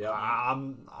rushing. Yeah,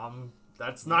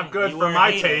 that's not good for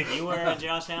my take. You were a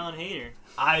Josh Allen hater.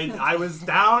 I was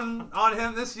down on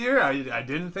him this year. I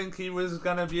didn't think he was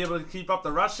going to be able to keep up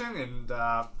the rushing, and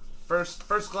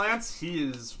first glance, he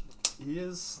is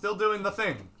still doing the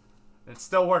thing. It's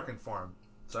still working for him.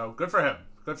 So good for him.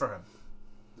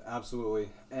 Absolutely.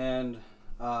 And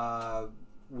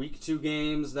week 2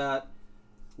 games that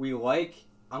we like,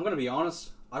 I'm going to be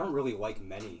honest, I don't really like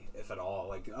many, if at all.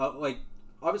 Like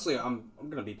obviously I'm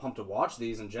going to be pumped to watch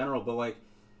these in general, but like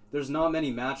there's not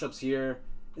many matchups here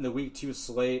in the week 2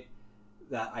 slate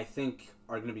that I think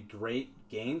are going to be great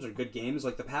games or good games.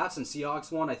 Like the Pats and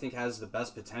Seahawks one I think has the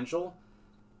best potential,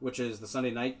 which is the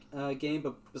Sunday night game.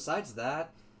 But besides that,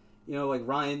 like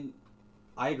Ryan,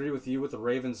 I agree with you with the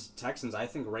Ravens-Texans. I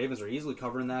think Ravens are easily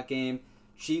covering that game.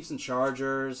 Chiefs and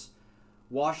Chargers,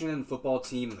 Washington football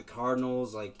team and the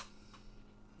Cardinals. Like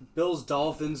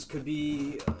Bills-Dolphins could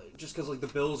be just because like the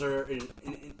Bills are,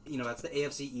 that's the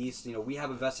AFC East. We have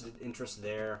a vested interest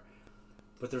there,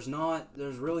 but there's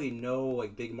really no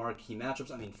like big marquee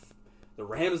matchups. I mean, the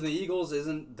Rams and the Eagles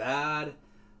isn't bad.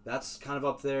 That's kind of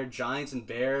up there. Giants and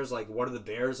Bears. Like, what do the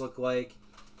Bears look like?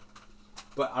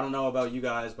 But I don't know about you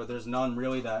guys, but there's none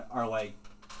really that are like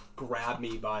grab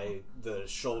me by the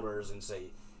shoulders and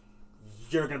say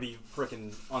you're gonna be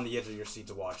freaking on the edge of your seat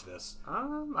to watch this.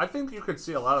 I think you could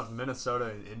see a lot of Minnesota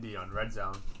and Indy on Red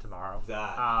Zone tomorrow.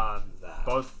 That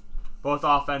both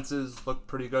offenses looked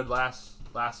pretty good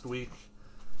last week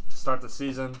to start the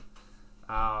season.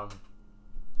 I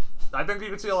think you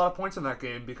could see a lot of points in that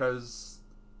game because,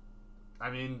 I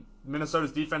mean,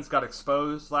 Minnesota's defense got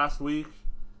exposed last week.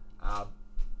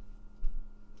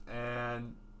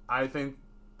 And I think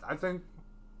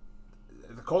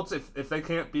the Colts, if they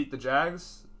can't beat the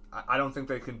Jags, I don't think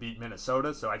they can beat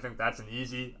Minnesota. So I think that's an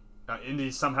easy.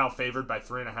 Indy's somehow favored by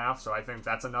 3.5, so I think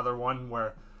that's another one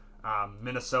where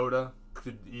Minnesota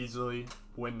could easily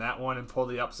win that one and pull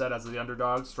the upset as the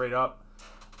underdog straight up.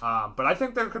 But I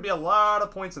think there could be a lot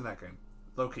of points in that game.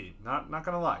 low key. Not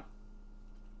gonna lie.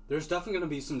 There's definitely going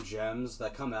to be some gems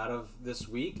that come out of this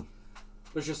week.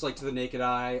 But just like to the naked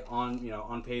eye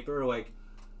on paper, like,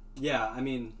 yeah, I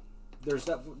mean, there's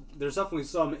definitely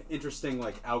some interesting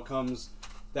like outcomes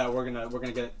that we're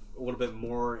gonna get a little bit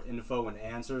more info and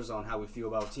answers on how we feel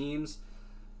about teams.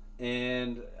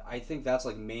 And I think that's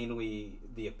like mainly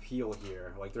the appeal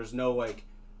here. Like, there's no like,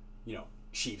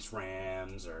 Chiefs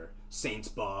Rams or Saints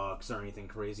Bucks or anything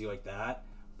crazy like that.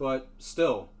 But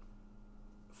still,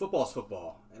 football's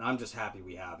football, and I'm just happy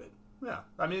we have it. Yeah,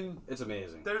 I mean, It's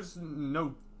amazing. there's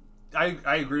no. I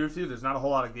agree with you. There's not a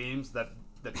whole lot of games that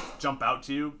jump out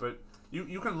to you, but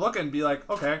you can look and be like,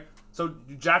 okay, so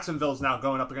Jacksonville's now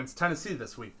going up against Tennessee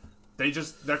this week.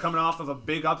 They're coming off of a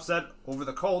big upset over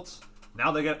the Colts.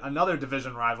 Now they get another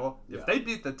division rival. If they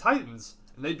beat the Titans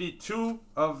and they beat two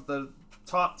of the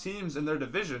top teams in their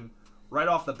division right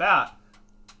off the bat,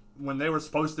 when they were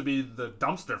supposed to be the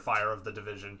dumpster fire of the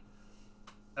division,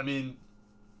 I mean,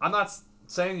 I'm not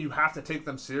saying you have to take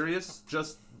them serious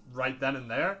just right then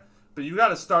and there, but you got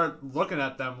to start looking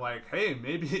at them like, hey,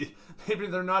 maybe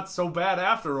they're not so bad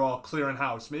after all, clearing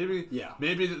house. Maybe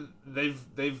they've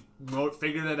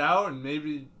figured it out, and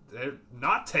maybe they're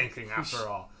not tanking after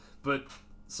all. But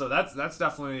so that's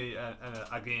definitely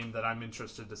a game that I'm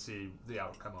interested to see the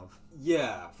outcome of.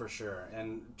 Yeah, for sure.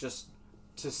 And just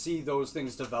to see those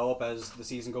things develop as the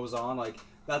season goes on, like,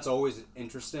 that's always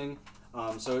interesting.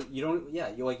 So you don't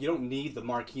need the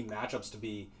marquee matchups to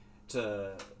be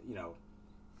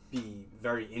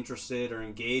very interested or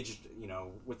engaged,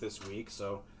 with this week.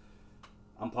 So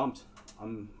I'm pumped.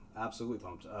 I'm absolutely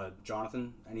pumped.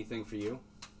 Jonathan, anything for you?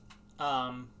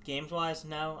 Games wise,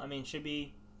 no. I mean, should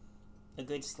be a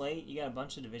good slate. You got a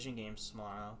bunch of division games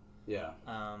tomorrow. Yeah.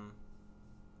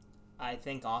 I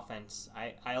think offense.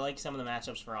 I like some of the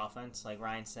matchups for offense. Like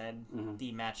Ryan said,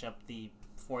 the matchup, the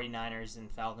 49ers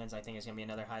and Falcons, I think is going to be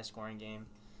another high-scoring game.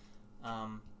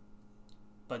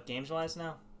 But games-wise,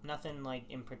 no. Nothing, like,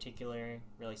 in particular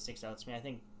really sticks out to me. I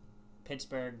think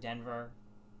Pittsburgh, Denver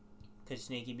could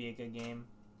sneaky be a good game.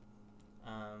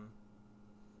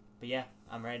 But, yeah,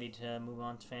 I'm ready to move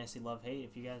on to Fantasy Love-Hate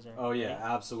if you guys are Oh, yeah, ready.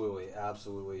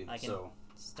 absolutely. I can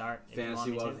start if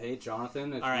Fantasy you want me to. Love-Hate,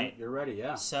 Jonathan, if All right. you're ready,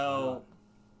 yeah. So,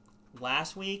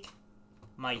 last week,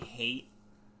 my hate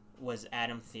was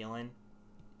Adam Thielen.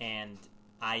 And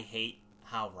I hate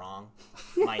how wrong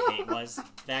my hate was.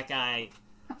 That guy,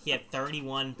 he had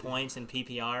 31 points in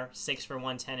PPR, 6 for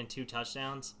 110 and 2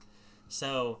 touchdowns.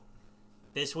 So,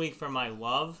 this week for my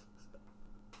love,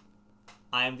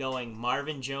 I am going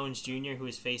Marvin Jones Jr., who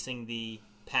is facing the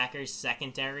Packers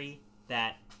secondary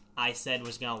that I said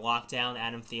was going to lock down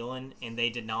Adam Thielen, and they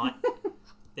did not.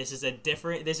 This is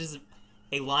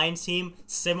a Lions team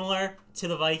similar to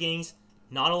the Vikings.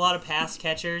 Not a lot of pass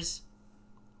catchers.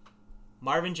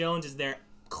 Marvin Jones is their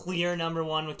clear number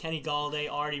one with Kenny Golladay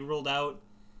already ruled out.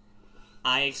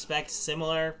 I expect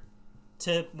similar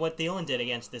to what Thielen did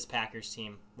against this Packers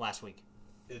team last week.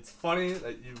 It's funny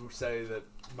that you say that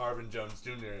Marvin Jones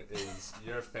Jr. is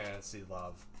your fantasy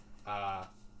love,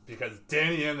 because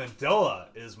Danny Amendola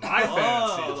is my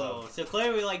fantasy love. So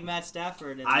clearly we like Matt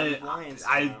Stafford and the Lions.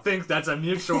 I think that's a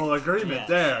mutual agreement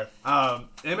there.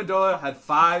 Amendola had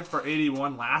 5 for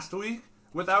 81 last week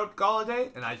without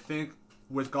Golladay, and I think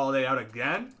with Golladay out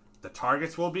again, the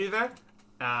targets will be there.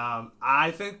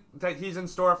 I think that he's in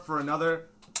store for another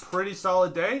pretty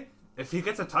solid day. If he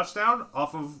gets a touchdown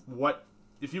off of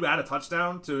if you add a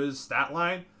touchdown to his stat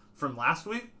line from last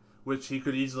week, which he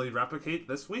could easily replicate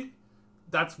this week,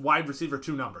 that's wide receiver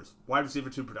 2 numbers, wide receiver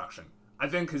 2 production. I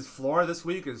think his floor this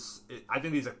week I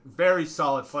think he's a very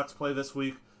solid flex play this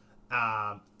week.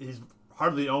 He's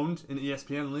hardly owned in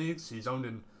ESPN leagues. He's owned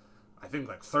in, I think,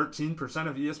 like 13%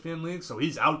 of ESPN leagues, so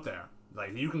he's out there.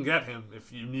 Like, you can get him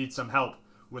if you need some help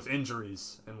with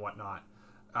injuries and whatnot.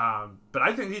 But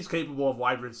I think he's capable of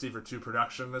wide receiver 2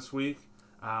 production this week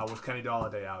with Kenny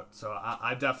Golladay out. So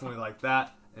I definitely like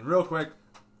that. And real quick,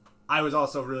 I was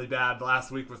also really bad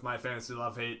last week with my fantasy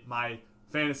love-hate. My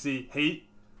fantasy hate,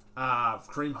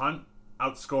 Kareem Hunt,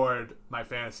 outscored my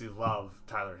fantasy love,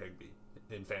 Tyler Higbee,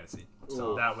 in fantasy.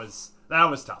 So that was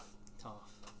tough.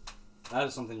 That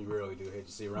is something you really do hate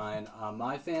to see, Ryan.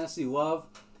 My fantasy love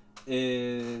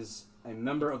is a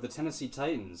member of the Tennessee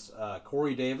Titans,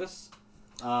 Corey Davis.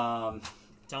 Don't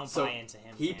buy into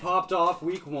him. He popped off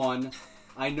week 1.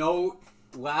 I know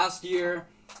last year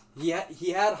he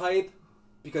had hype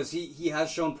because he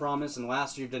has shown promise, and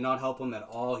last year did not help him at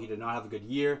all. He did not have a good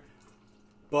year.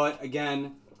 But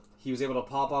again, he was able to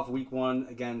pop off week 1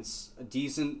 against a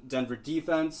decent Denver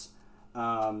defense.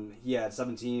 He had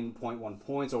 17.1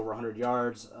 points, over 100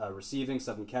 yards, receiving,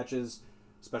 7 catches,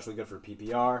 especially good for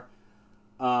PPR.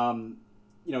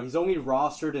 He's only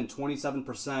rostered in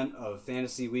 27% of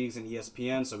fantasy leagues in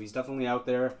ESPN, so he's definitely out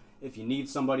there. If you need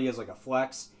somebody as like a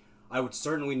flex, I would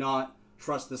certainly not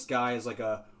trust this guy as like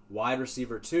a wide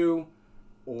receiver 2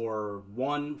 or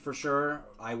 1 for sure.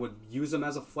 I would use him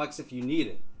as a flex if you need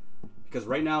it. Because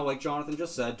right now, like Jonathan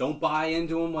just said, don't buy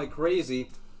into him like crazy,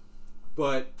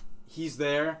 but he's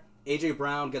there. A.J.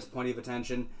 Brown gets plenty of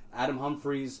attention. Adam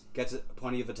Humphries gets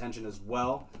plenty of attention as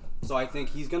well. So I think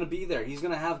he's going to be there. He's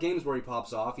going to have games where he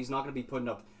pops off. He's not going to be putting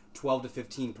up 12 to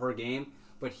 15 per game,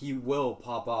 but he will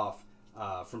pop off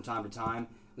from time to time.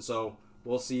 And so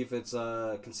we'll see if it's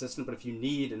consistent. But if you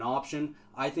need an option,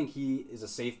 I think he is a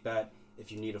safe bet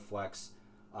if you need a flex.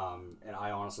 And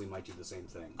I honestly might do the same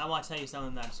thing. I want to tell you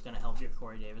something that's going to help your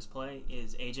Corey Davis play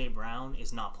is A.J. Brown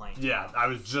is not playing. Yeah, I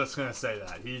was just going to say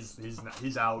that.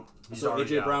 He's out. So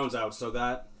A.J. Brown's out, so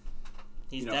that...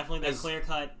 He's definitely the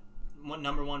clear-cut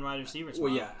number 1 wide receiver spot.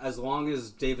 Well, yeah, as long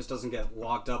as Davis doesn't get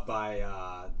locked up by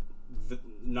the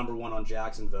number 1 on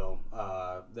Jacksonville,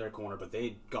 their corner, but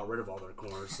they got rid of all their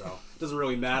corners, so it doesn't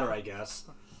really matter, I guess.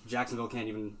 Jacksonville they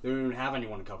don't even have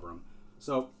anyone to cover him.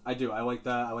 So I like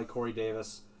that. I like Corey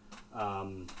Davis.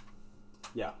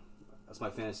 Yeah, that's my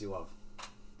fantasy love.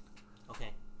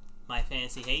 Okay, my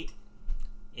fantasy hate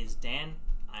is Dan.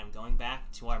 I'm going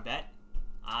back to our bet.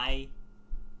 I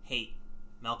hate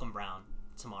Malcolm Brown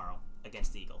tomorrow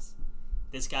against the Eagles.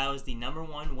 This guy was the number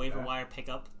 1 waiver wire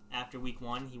pickup after week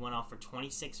 1. He went off for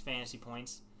 26 fantasy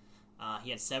points.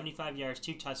 He had 75 yards,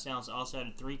 2 touchdowns, also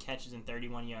had 3 catches and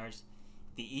 31 yards.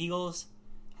 The Eagles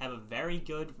have a very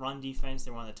good run defense.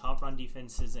 They're one of the top run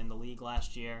defenses in the league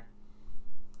last year.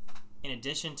 In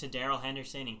addition to Darrell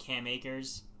Henderson and Cam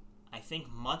Akers, I think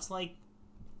much like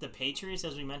the Patriots,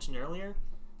 as we mentioned earlier,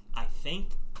 I think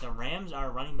the Rams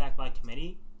are running back by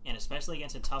committee, and especially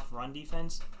against a tough run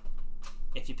defense.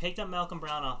 If you picked up Malcolm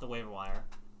Brown off the waiver wire,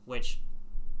 which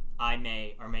I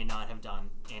may or may not have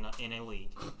done in a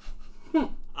league,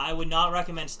 I would not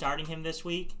recommend starting him this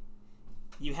week.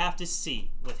 You have to see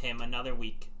with him another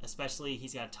week, especially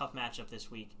he's got a tough matchup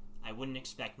this week. I wouldn't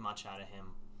expect much out of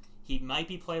him. He might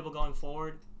be playable going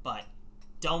forward, but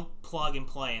don't plug and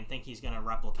play and think he's going to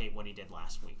replicate what he did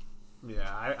last week.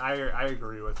 Yeah, I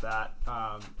agree with that.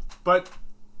 But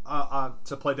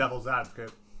to play devil's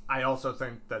advocate, I also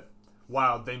think that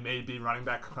while they may be running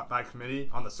back by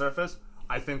committee on the surface,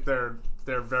 I think they're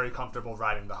very comfortable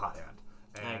riding the hot hand.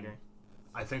 And I agree.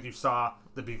 I think you saw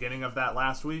the beginning of that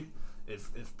last week.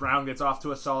 If Brown gets off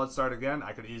to a solid start again,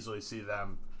 I could easily see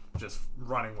them just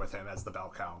running with him as the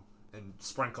bell cow and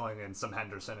sprinkling in some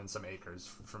Henderson and some Akers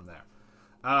from there.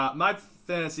 My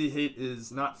fantasy hate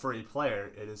is not for a player,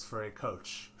 it is for a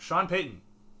coach. Sean Payton,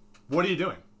 what are you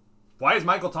doing? Why is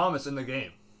Michael Thomas in the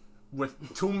game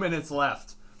with 2 minutes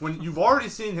left when you've already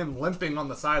seen him limping on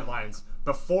the sidelines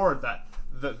before that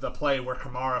the play where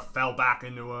Kamara fell back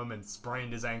into him and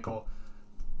sprained his ankle?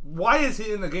 Why is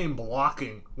he in the game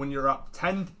blocking when you're up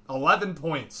 11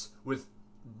 points with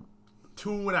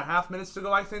 2.5 minutes to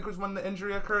go, I think was when the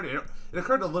injury occurred? It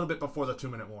occurred a little bit before the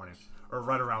 2-minute warning, or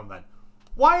right around then.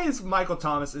 Why is Michael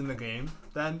Thomas in the game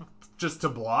then, just to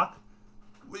block?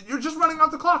 You're just running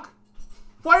out the clock.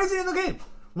 Why is he in the game?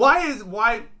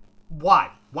 Why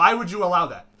would you allow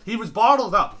that? He was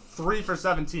bottled up 3 for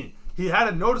 17. He had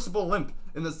a noticeable limp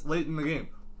in this late in the game.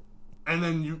 And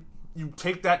then you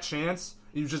take that chance.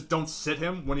 You just don't sit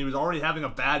him when he was already having a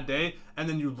bad day, and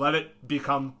then you let it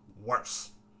become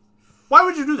worse. Why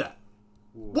would you do that?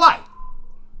 Why?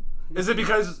 Is it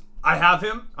because I have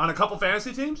him on a couple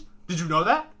fantasy teams? Did you know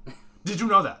that? Did you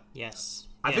know that? Yes.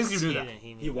 I think you knew that.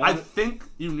 I think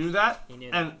you knew that,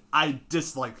 and I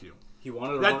dislike you. He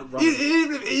wanted to run.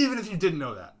 Even if you didn't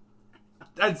know that.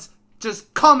 That's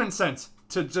just common sense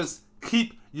to just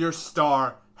keep your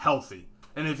star healthy.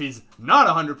 And if he's not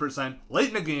 100% late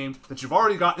in a game that you've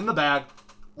already got in the bag,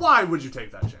 why would you take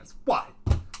that chance? Why?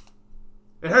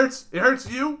 It hurts. It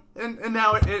hurts you, and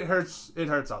now it hurts. It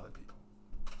hurts other people.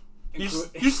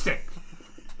 You stink.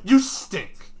 You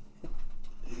stink.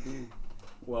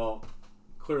 Well,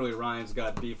 clearly Ryan's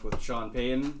got beef with Sean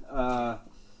Payton.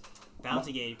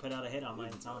 Bountygate, you put out a hit on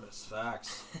Mike Thomas.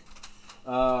 Facts.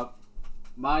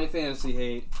 My fantasy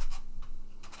hate,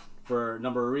 for a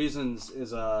number of reasons,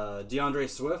 is DeAndre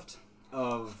Swift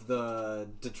of the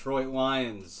Detroit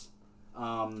Lions.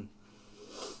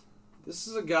 This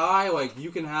is a guy like you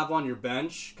can have on your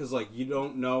bench because like you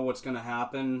don't know what's going to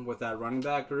happen with that running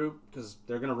back group because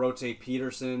they're going to rotate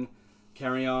Peterson,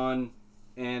 Carrion,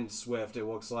 and Swift, it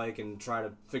looks like, and try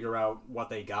to figure out what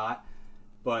they got.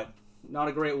 But not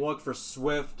a great look for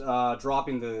Swift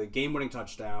dropping the game-winning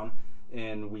touchdown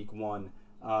in Week 1.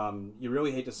 You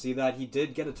really hate to see that. He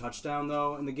did get a touchdown,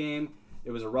 though, in the game.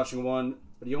 It was a rushing one,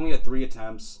 but he only had 3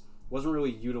 attempts. Wasn't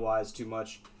really utilized too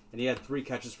much. And he had 3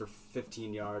 catches for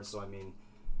 15 yards. So, I mean,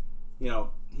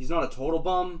 he's not a total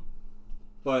bum.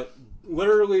 But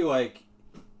literally,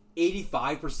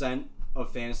 85%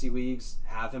 of fantasy leagues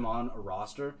have him on a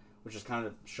roster, which is kind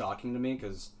of shocking to me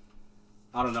because,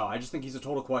 I don't know. I just think he's a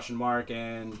total question mark,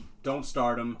 and don't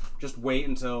start him. Just wait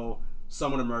until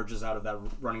someone emerges out of that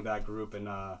running back group in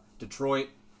Detroit.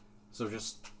 So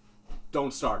just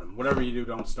don't start him. Whatever you do,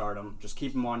 don't start him. Just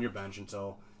keep him on your bench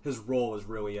until his role is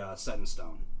really set in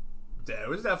stone. Yeah, it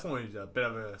was definitely a bit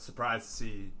of a surprise to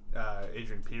see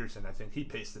Adrian Peterson. I think he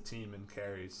paced the team in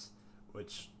carries,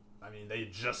 which, I mean, they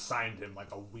just signed him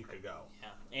a week ago. Yeah,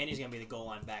 and he's going to be the goal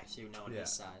line back, too, knowing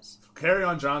his size.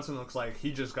 Kerryon Johnson looks like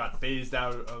he just got phased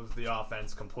out of the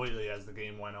offense completely as the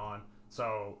game went on.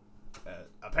 So,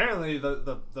 apparently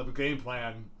the game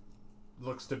plan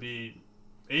looks to be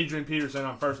Adrian Peterson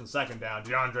on first and second down,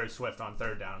 DeAndre Swift on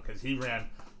third down, because he ran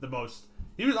the most.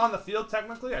 He was on the field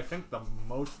technically. I think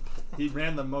he had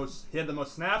the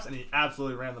most snaps, and he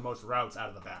absolutely ran the most routes out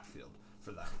of the backfield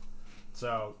for them.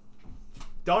 So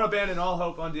don't abandon all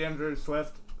hope on DeAndre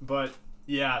Swift, but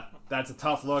yeah, that's a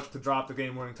tough look to drop the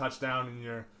game-winning touchdown in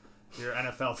your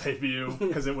NFL debut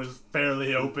because it was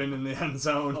fairly open in the end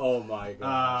zone. Oh my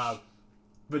gosh.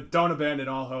 But don't abandon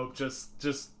all hope. Just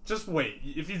wait.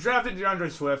 If you drafted DeAndre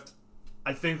Swift,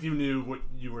 I think you knew what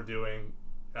you were doing.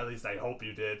 At least I hope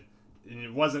you did. And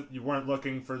you weren't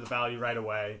looking for the value right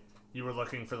away. You were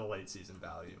looking for the late season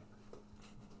value.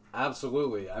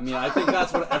 Absolutely. I mean, I think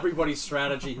that's what everybody's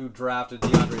strategy who drafted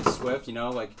DeAndre Swift.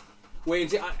 Wait and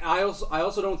see. I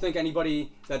also don't think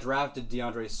anybody that drafted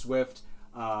DeAndre Swift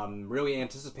really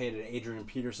anticipated Adrian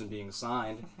Peterson being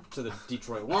signed to the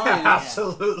Detroit Lions.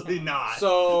 Absolutely not.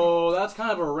 So that's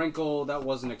kind of a wrinkle that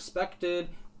wasn't expected.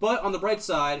 But on the bright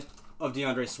side of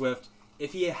DeAndre Swift,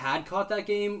 if he had caught that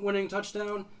game-winning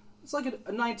touchdown, it's like a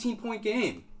 19-point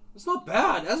game. It's not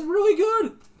bad. That's really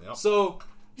good. Yep. So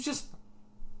let's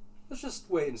just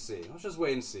wait and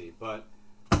see. But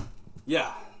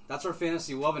yeah, that's our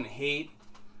fantasy love and hate.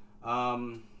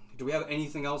 Do we have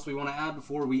anything else we want to add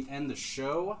before we end the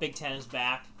show? Big Ten is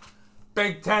back.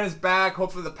 Big Ten is back.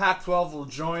 Hopefully the Pac-12 will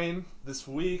join this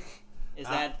week. Is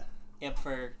that up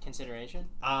for consideration?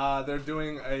 They're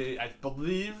doing I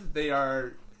believe they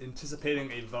are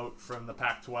anticipating a vote from the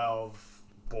Pac-12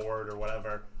 board or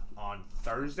whatever on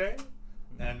Thursday,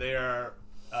 and they are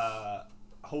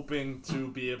hoping to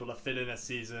be able to fit in a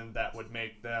season that would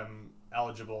make them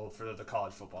eligible for the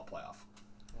college football playoff.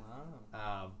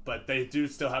 Wow. But they do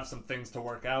still have some things to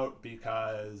work out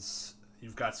because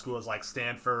you've got schools like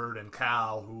Stanford and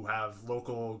Cal who have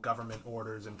local government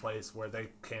orders in place where they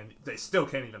still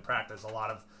can't even practice. A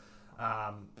lot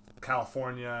of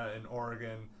California and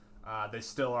Oregon,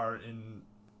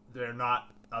 they're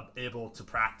not able to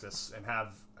practice and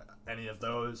have any of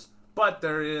those. But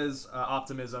there is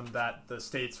optimism that the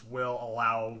states will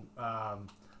allow.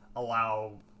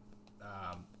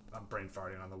 I'm brain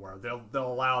farting on the word.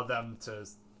 They'll allow them to.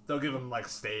 They'll give them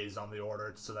stays on the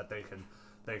order so that they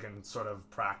can sort of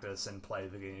practice and play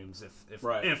the games if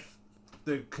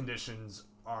the conditions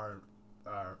are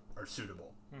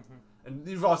suitable. Mm-hmm. And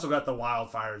you've also got the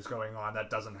wildfires going on. That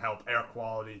doesn't help air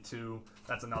quality too.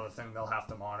 That's another thing they'll have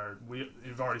to monitor.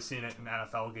 You've already seen it in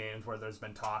NFL games where there's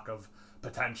been talk of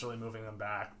potentially moving them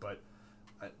back, but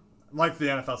like the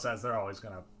NFL says, they're always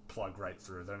going to plug right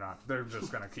through. They're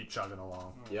just going to keep chugging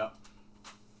along. Yep.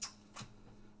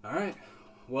 All right.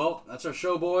 Well, that's our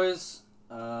show, boys.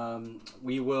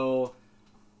 We will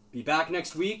be back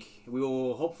next week. We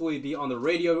will hopefully be on the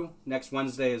radio next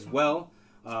Wednesday as well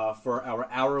for our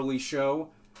hourly show.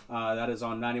 That is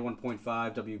on 91.5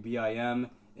 WBIM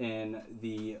in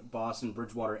the Boston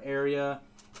Bridgewater area.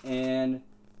 And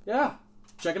yeah,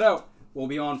 check it out. We'll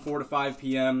be on 4 to 5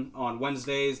 p.m. on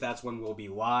Wednesdays. That's when we'll be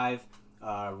live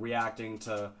reacting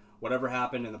to whatever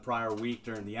happened in the prior week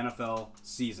during the NFL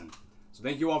season. So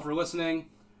thank you all for listening.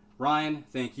 Ryan,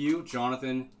 thank you.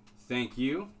 Jonathan, thank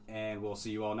you. And we'll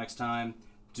see you all next time.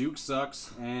 Duke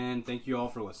sucks, and thank you all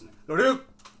for listening. Go Duke!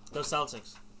 Go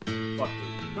Celtics. Fuck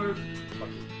Duke. Fuck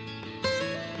Duke.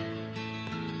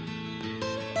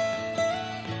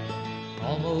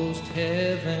 Almost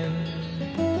heaven,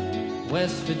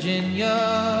 West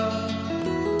Virginia,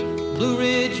 Blue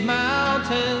Ridge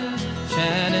Mountains,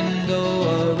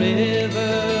 Shenandoah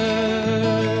River.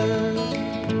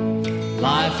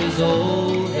 Life is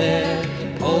old there,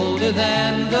 older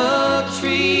than the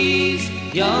trees,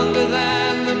 younger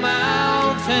than the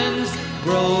mountains,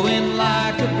 growing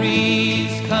like a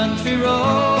breeze. Country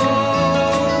roads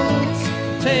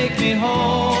take take me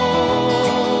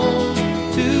home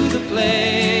to the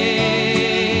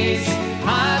place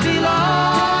I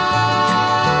belong,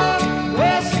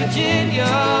 West Virginia,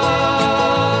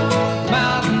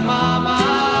 Mountain Mama,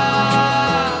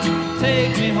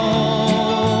 take me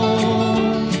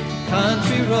home,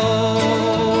 country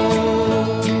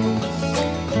roads,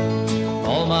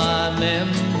 all my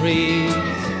memories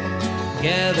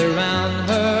gather round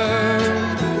her,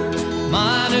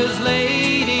 miner's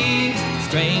lady,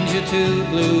 stranger to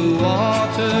blue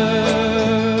water,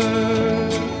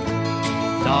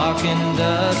 dark and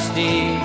dusty